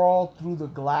him crawl through the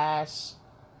glass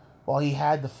while he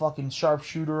had the fucking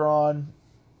sharpshooter on.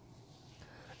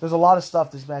 There's a lot of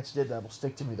stuff this match did that will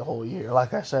stick to me the whole year.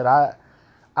 Like I said, I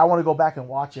want to go back and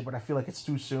watch it, but I feel like it's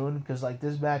too soon. Because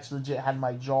this match legit had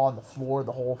my jaw on the floor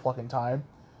the whole fucking time.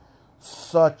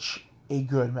 Such a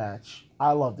good match.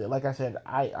 I loved it. Like I said,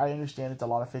 I understand it's a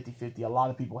lot of 50-50. A lot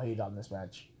of people hate on this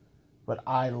match. but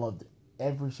I loved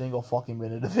every single fucking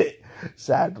minute of it,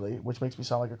 sadly, which makes me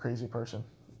sound like a crazy person.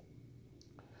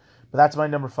 But that's my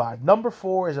number 5. Number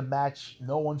 4 is a match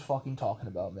no one's fucking talking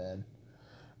about, man.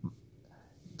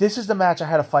 This is the match I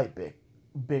had to fight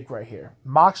big right here.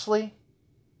 Moxley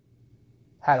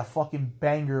had a fucking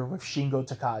banger with Shingo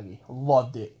Takagi.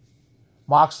 Loved it.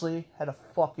 Moxley had a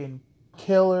fucking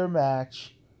killer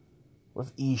match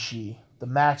with Ishii. The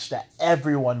match that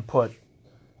everyone put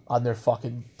on their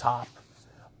fucking top.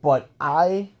 But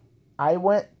I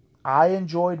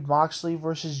enjoyed Moxley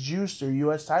versus Juice, their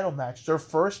U.S. title match. Their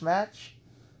first match,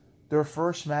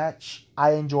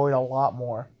 I enjoyed a lot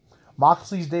more.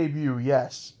 Moxley's debut,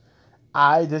 yes.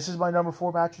 This is my number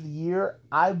 4 match of the year.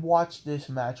 I watched this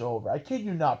match over. I kid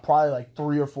you not, probably like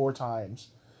 3 or 4 times.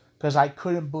 Because I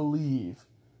couldn't believe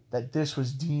that this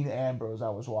was Dean Ambrose I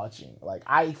was watching. Like,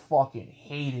 I fucking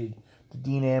hated the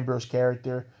Dean Ambrose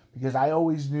character. Because I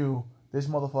always knew this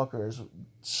motherfucker is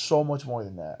so much more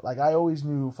than that. Like, I always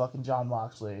knew fucking Jon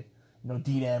Moxley,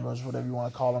 Dean Ambrose, whatever you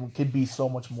want to call him, could be so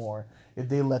much more if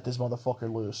they let this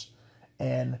motherfucker loose.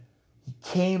 And he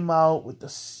came out with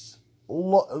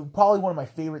probably one of my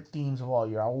favorite themes of all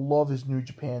year. I love his New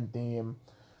Japan theme.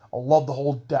 I love the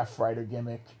whole Death Rider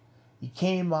gimmick. He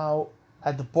came out,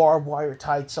 had the barbed wire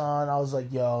tights on. I was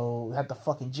like, yo, had the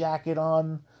fucking jacket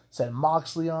on, said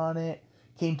Moxley on it.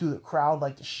 Came through the crowd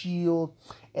like the Shield,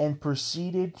 and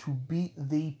proceeded to beat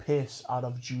the piss out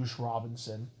of Juice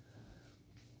Robinson.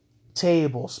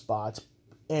 Table spots.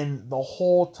 And the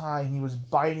whole time he was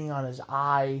biting on his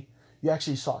eye. You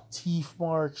actually saw teeth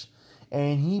marks.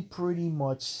 And he pretty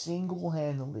much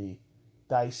single-handedly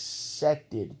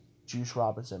dissected Juice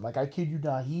Robinson. Like, I kid you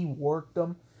not, he worked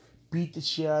him, beat the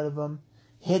shit out of him,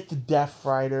 hit the Death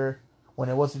Rider when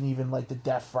it wasn't even like the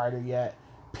Death Rider yet.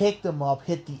 Picked him up,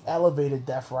 hit the elevated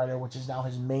Death Rider, which is now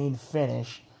his main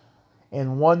finish,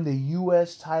 and won the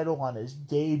U.S. title on his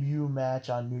debut match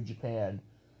on New Japan.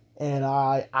 And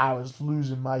I was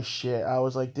losing my shit. I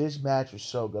was like, this match was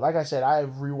so good. Like I said, I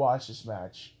have rewatched this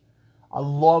match. I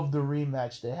love the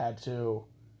rematch they had too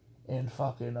in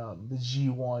fucking the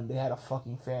G1. They had a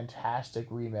fucking fantastic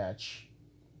rematch.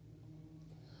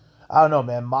 I don't know,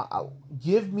 man.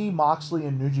 Give me Moxley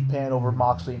in New Japan over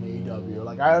Moxley in AEW.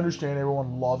 Like, I understand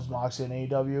everyone loves Moxley in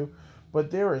AEW, but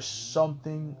there is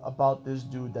something about this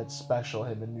dude that's special,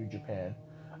 him in New Japan.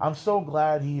 I'm so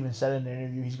glad he even said in an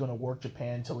interview he's going to work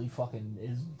Japan until he fucking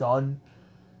is done.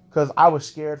 Because I was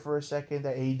scared for a second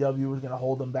that AEW was going to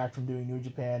hold him back from doing New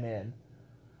Japan. And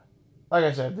like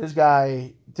I said,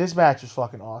 this match was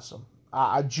fucking awesome.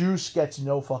 Juice gets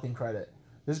no fucking credit.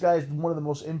 This guy is one of the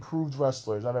most improved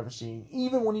wrestlers I've ever seen.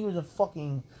 Even when he was in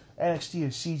fucking NXT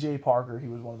as CJ Parker, he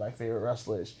was one of my favorite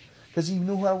wrestlers. Because he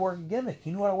knew how to work a gimmick.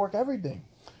 He knew how to work everything.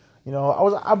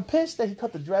 I'm pissed that he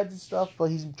cut the dreads and stuff, but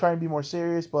he's trying to be more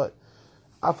serious. But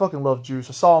I fucking love Juice.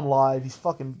 I saw him live.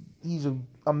 He's an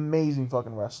amazing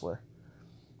fucking wrestler.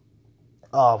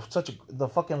 The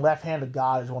fucking left hand of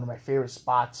God is one of my favorite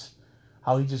spots.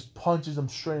 How he just punches him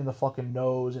straight in the fucking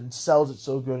nose and sells it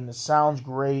so good, and it sounds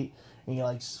great. And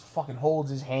he fucking holds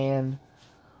his hand.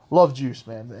 Love Juice,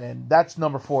 man. And that's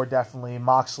number 4, definitely.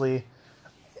 Moxley.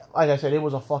 Like I said, it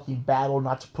was a fucking battle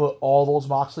not to put all those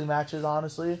Moxley matches,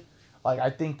 honestly. Like, I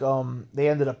think they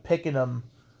ended up picking him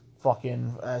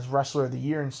fucking as Wrestler of the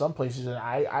Year in some places, and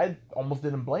I almost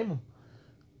didn't blame him.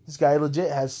 This guy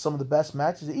legit has some of the best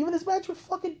matches. Even his match with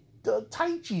fucking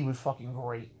Taichi was fucking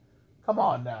great. Come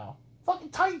on now. Fucking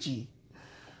Taichi.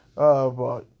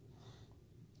 But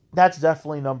that's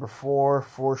definitely number 4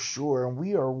 for sure. And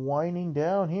we are winding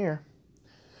down here.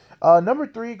 Number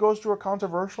 3 goes to a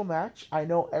controversial match. I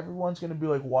know everyone's going to be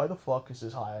like, why the fuck is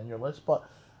this high on your list? But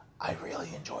I really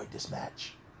enjoyed this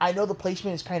match. I know the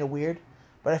placement is kind of weird,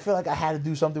 but I feel like I had to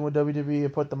do something with WWE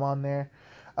and put them on there.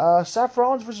 Seth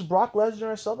Rollins versus Brock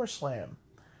Lesnar at SummerSlam.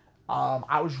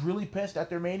 I was really pissed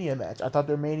at their Mania match. I thought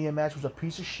their Mania match was a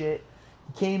piece of shit.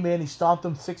 He came in, he stomped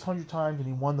them 600 times, and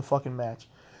he won the fucking match.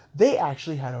 They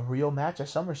actually had a real match at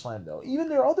SummerSlam, though. Even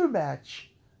their other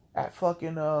match at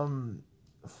fucking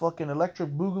Electric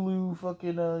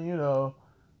Boogaloo,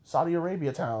 Saudi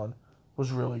Arabia town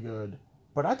was really good.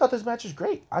 But I thought this match was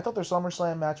great. I thought their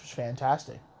SummerSlam match was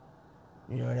fantastic.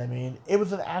 You know what I mean? It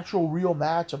was an actual real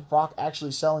match of Brock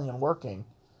actually selling and working.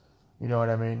 You know what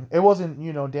I mean? It wasn't,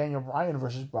 Daniel Bryan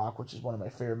versus Brock, which is one of my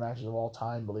favorite matches of all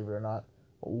time, believe it or not.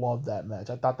 I love that match.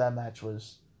 I thought that match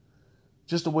was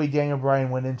just the way Daniel Bryan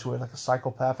went into it like a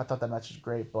psychopath. I thought that match was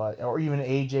great. Or even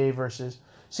AJ versus...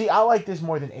 See, I like this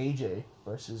more than AJ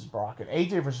versus Brock. And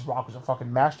AJ versus Brock was a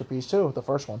fucking masterpiece too, the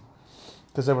first one.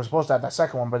 Because they were supposed to have that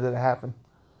second one, but it didn't happen.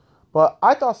 But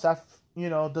I thought Seth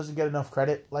doesn't get enough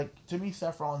credit. Like, to me,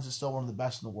 Seth Rollins is still one of the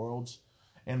best in the world,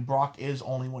 and Brock is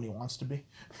only when he wants to be.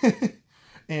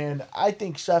 And I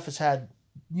think Seth has had,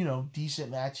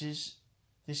 decent matches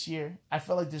this year. I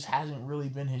feel like this hasn't really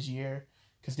been his year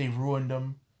because they ruined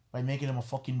him by making him a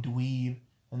fucking dweeb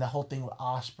and the whole thing with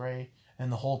Ospreay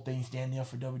and the whole thing standing up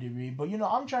for WWE. But,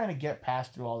 I'm trying to get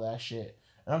past through all that shit.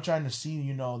 And I'm trying to see,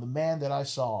 the man that I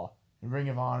saw in Ring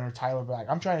of Honor, Tyler Black.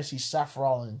 I'm trying to see Seth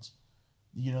Rollins,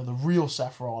 the real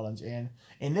Seth Rollins. And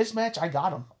in this match, I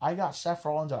got him. I got Seth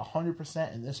Rollins at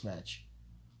 100% in this match.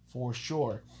 For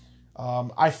sure.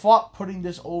 I fought putting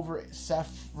this over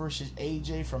Seth versus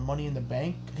AJ for Money in the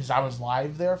Bank because I was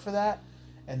live there for that.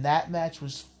 And that match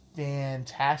was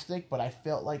fantastic, but I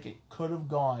felt like it could have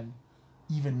gone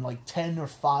even like 10 or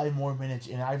 5 more minutes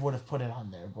and I would have put it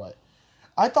on there. But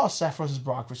I thought Seth versus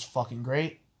Brock was fucking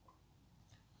great.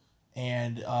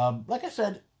 And like I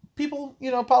said, people,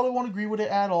 probably won't agree with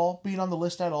it at all, being on the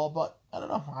list at all. But I don't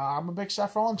know. I'm a big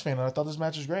Seth Rollins fan and I thought this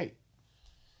match was great.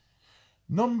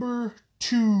 Number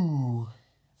 2.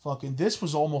 Fucking, this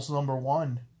was almost number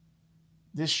 1.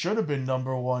 This should have been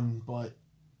number 1, but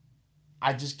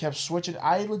I just kept switching.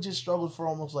 I legit struggled for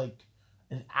almost like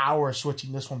an hour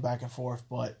switching this one back and forth.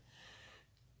 But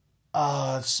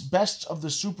best of the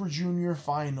Super Junior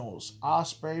finals,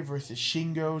 Ospreay versus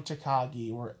Shingo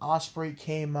Takagi, where Ospreay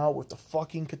came out with the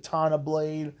fucking katana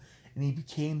blade and he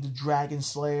became the Dragon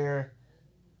Slayer.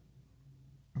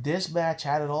 This match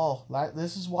had it all.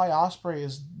 This is why Ospreay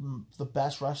is the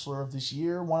best wrestler of this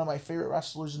year. One of my favorite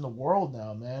wrestlers in the world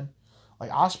now, man.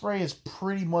 Like, Ospreay has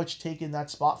pretty much taken that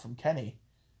spot from Kenny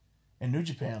in New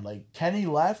Japan. Like, Kenny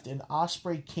left and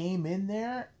Ospreay came in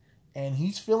there and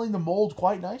he's filling the mold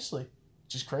quite nicely.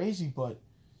 Which is crazy, but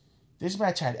this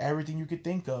match had everything you could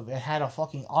think of. It had a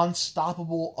fucking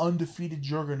unstoppable, undefeated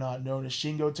juggernaut known as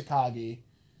Shingo Takagi,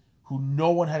 who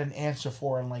no one had an answer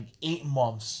for in like 8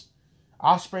 months.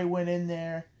 Ospreay went in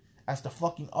there as the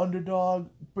fucking underdog.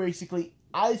 Basically,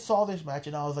 I saw this match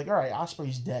and I was like, alright,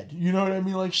 Ospreay's dead. You know what I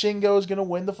mean? Like, Shingo is going to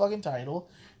win the fucking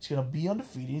title. He's going to be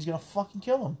undefeated. He's going to fucking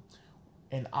kill him.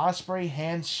 And Ospreay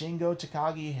hands Shingo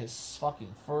Takagi his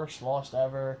fucking first loss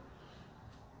ever.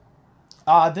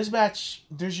 This match,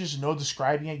 there's just no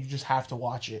describing it. You just have to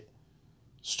watch it.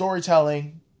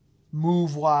 Storytelling,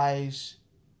 move-wise,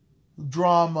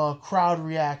 drama, crowd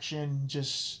reaction,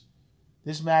 just...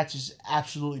 This match is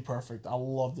absolutely perfect. I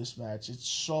love this match. It's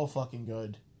so fucking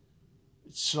good.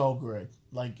 It's so good.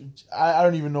 Like, I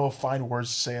don't even know if find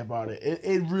words to say about it.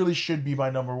 It really should be my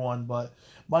number 1, but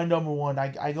my number 1,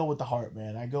 I go with the heart,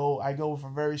 man. I go with a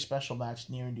very special match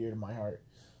near and dear to my heart.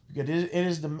 Because it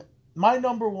is my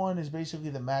number 1 is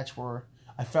basically the match where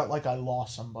I felt like I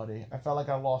lost somebody. I felt like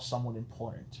I lost someone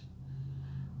important.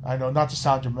 I know, not to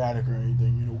sound dramatic or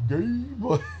anything, gay,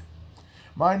 but...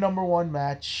 My number 1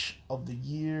 match of the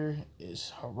year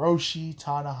is Hiroshi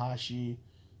Tanahashi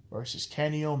versus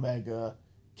Kenny Omega.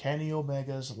 Kenny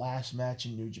Omega's last match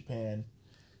in New Japan.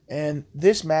 And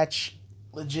this match,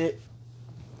 legit,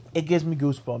 it gives me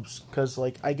goosebumps. Because,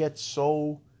 like, I get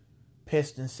so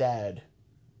pissed and sad.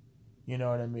 You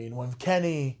know what I mean? When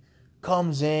Kenny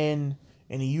comes in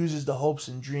and he uses the hopes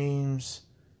and dreams.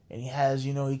 And he has,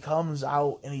 he comes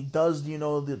out and he does,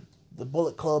 the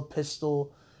Bullet Club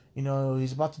pistol.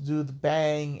 He's about to do the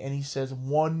bang, and he says,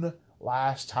 one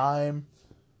last time.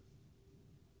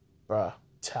 Bruh,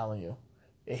 telling you.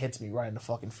 It hits me right in the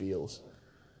fucking feels.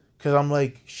 Because I'm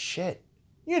like, shit.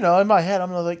 In my head,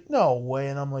 I'm like, no way.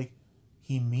 And I'm like,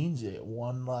 he means it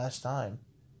one last time.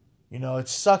 It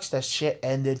sucks that shit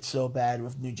ended so bad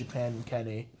with New Japan and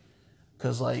Kenny.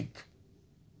 Because, like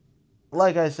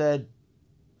I said,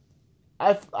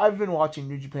 I've been watching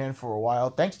New Japan for a while,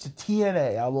 thanks to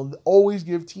TNA. I will always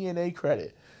give TNA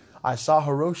credit. I saw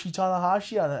Hiroshi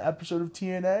Tanahashi on an episode of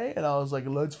TNA, and I was like,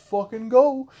 let's fucking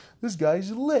go. This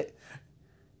guy's lit.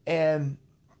 And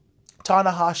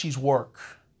Tanahashi's work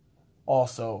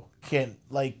also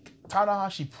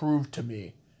Tanahashi proved to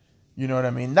me, you know what I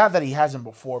mean? Not that he hasn't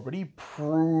before, but he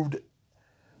proved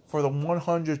for the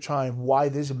 100th time why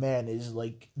this man is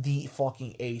like the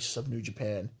fucking ace of New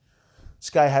Japan. This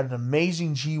guy had an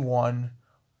amazing G1,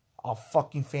 a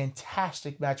fucking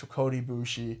fantastic match with Kota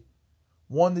Ibushi,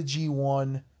 won the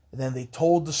G1, and then they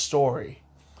told the story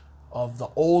of the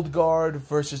old guard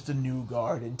versus the new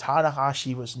guard, and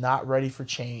Tanahashi was not ready for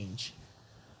change.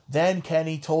 Then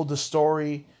Kenny told the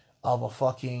story of a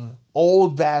fucking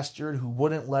old bastard who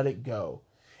wouldn't let it go.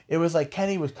 It was like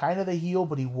Kenny was kind of the heel,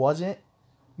 but he wasn't.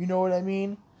 You know what I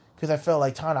mean? Because I felt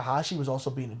like Tanahashi was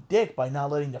also being a dick by not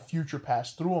letting the future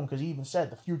pass through him. Because he even said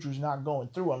the future is not going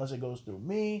through unless it goes through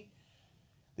me.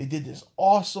 They did this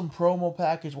awesome promo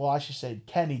package. Well, I should say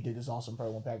Kenny did this awesome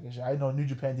promo package. I know New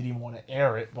Japan didn't even want to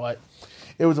air it, but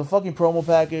it was a fucking promo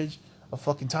package. A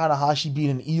fucking Tanahashi beat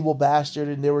an evil bastard,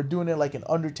 and they were doing it like an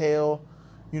Undertale,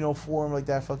 form, like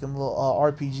that fucking little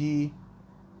RPG.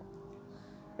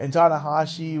 And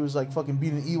Tanahashi was like fucking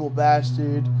beating an evil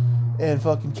bastard, and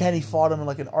fucking Kenny fought him in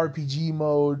like an RPG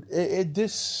mode.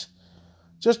 Just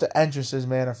the entrances,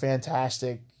 man, are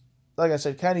fantastic. Like I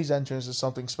said, Kenny's entrance is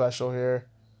something special here.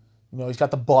 He's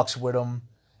got the Bucks with him.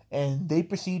 And they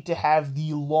proceed to have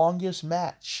the longest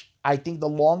match. I think the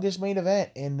longest main event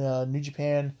in New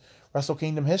Japan Wrestle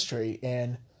Kingdom history.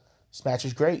 And this match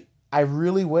is great. I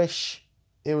really wish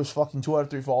it was fucking 2 out of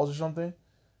 3 falls or something.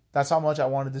 That's how much I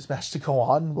wanted this match to go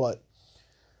on. But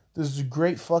this is a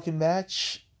great fucking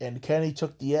match. And Kenny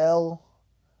took the L.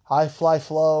 High fly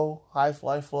flow.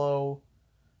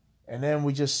 And then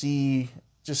we just see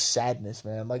just sadness,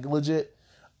 man. Like, legit,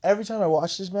 every time I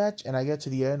watch this match and I get to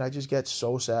the end, I just get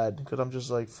so sad. Because I'm just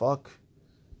like, fuck.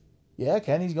 Yeah,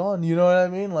 Kenny's gone. You know what I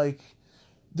mean? Like,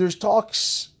 there's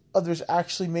talks of there's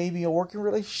actually maybe a working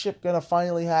relationship going to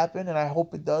finally happen. And I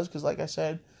hope it does. Because, like I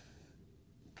said,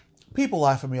 people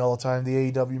laugh at me all the time,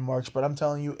 the AEW marks. But I'm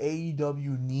telling you,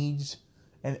 AEW needs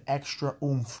an extra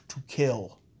oomph to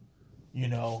kill.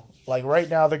 Like right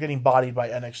now they're getting bodied by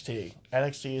NXT.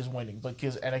 NXT is winning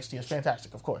because NXT is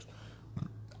fantastic, of course.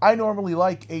 I normally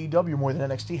like AEW more than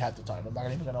NXT half the time. I'm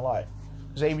not even gonna lie,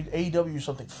 because AEW is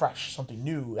something fresh, something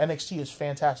new. NXT is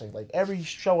fantastic. Like every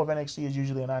show of NXT is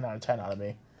usually a 9 out of 10 out of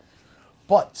me.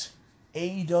 But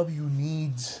AEW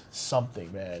needs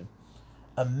something, man.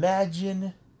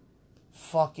 Imagine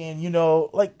fucking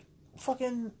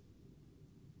fucking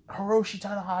Hiroshi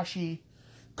Tanahashi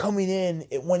coming in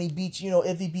when he beats,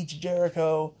 if he beats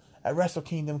Jericho at Wrestle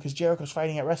Kingdom, because Jericho's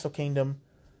fighting at Wrestle Kingdom,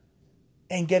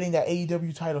 and getting that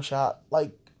AEW title shot.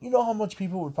 Like, how much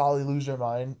people would probably lose their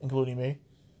mind, including me.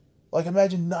 Like,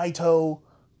 imagine Naito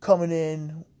coming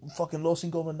in, fucking Los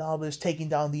Ingobernables taking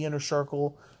down the Inner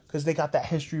Circle, because they got that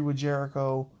history with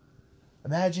Jericho.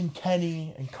 Imagine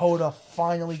Kenny and Kota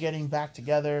finally getting back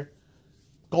together.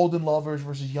 Golden Lovers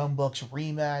versus Young Bucks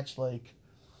rematch, like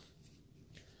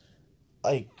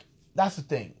that's the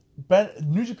thing.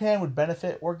 New Japan would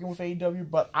benefit working with AEW,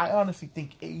 but I honestly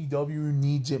think AEW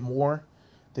needs it more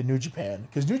than New Japan,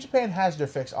 because New Japan has their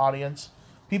fixed audience.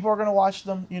 People are gonna watch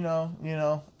them,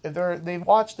 if they've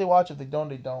watched, they watch. If they don't,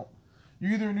 they don't.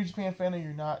 You're either a New Japan fan or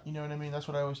you're not. You know what I mean? That's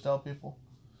what I always tell people.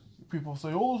 People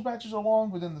say, "Oh, those matches are long,"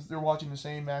 but then they're watching the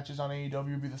same matches on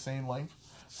AEW be the same length.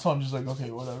 So I'm just like, okay,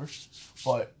 whatever.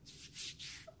 But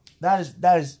that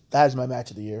is my match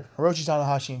of the year: Hiroshi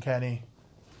Tanahashi and Kenny.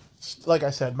 Like I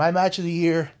said, my match of the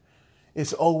year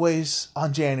is always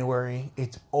on January.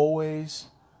 It's always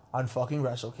on fucking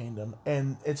Wrestle Kingdom.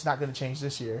 And it's not going to change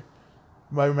this year.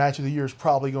 My match of the year is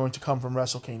probably going to come from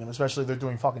Wrestle Kingdom, especially if they're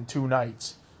doing fucking 2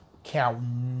 nights.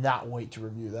 Cannot wait to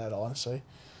review that, honestly.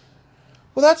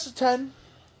 Well, that's the 10.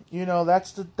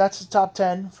 That's the top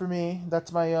 10 for me.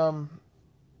 That's my,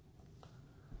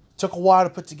 took a while to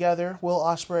put together. Will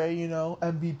Ospreay,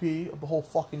 MVP of the whole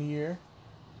fucking year.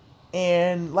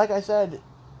 And like I said,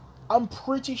 I'm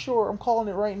pretty sure, I'm calling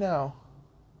it right now,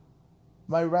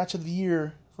 my match of the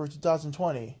year for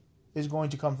 2020 is going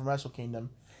to come from Wrestle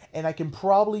Kingdom. And I can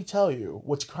probably tell you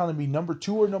what's going to be number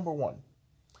 2 or number 1.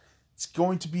 It's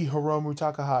going to be Hiromu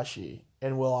Takahashi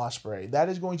and Will Ospreay. That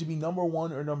is going to be number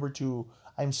 1 or number 2.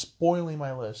 I'm spoiling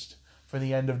my list for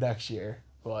the end of next year.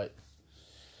 But,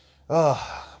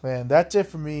 man, that's it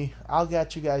for me. I'll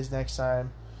get you guys next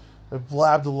time. I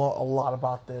blabbed a lot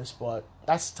about this, but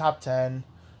that's the top 10.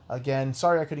 Again,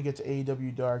 sorry I couldn't get to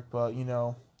AEW Dark, but,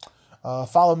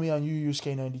 follow me on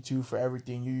UUSK92 for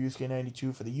everything.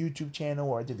 UUSK92 for the YouTube channel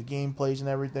where I did the gameplays and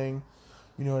everything.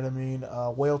 You know what I mean?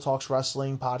 Whale Talks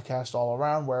Wrestling podcast all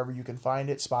around, wherever you can find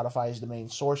it. Spotify is the main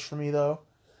source for me, though.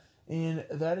 And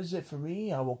that is it for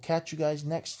me. I will catch you guys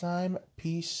next time.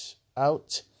 Peace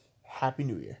out. Happy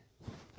New Year.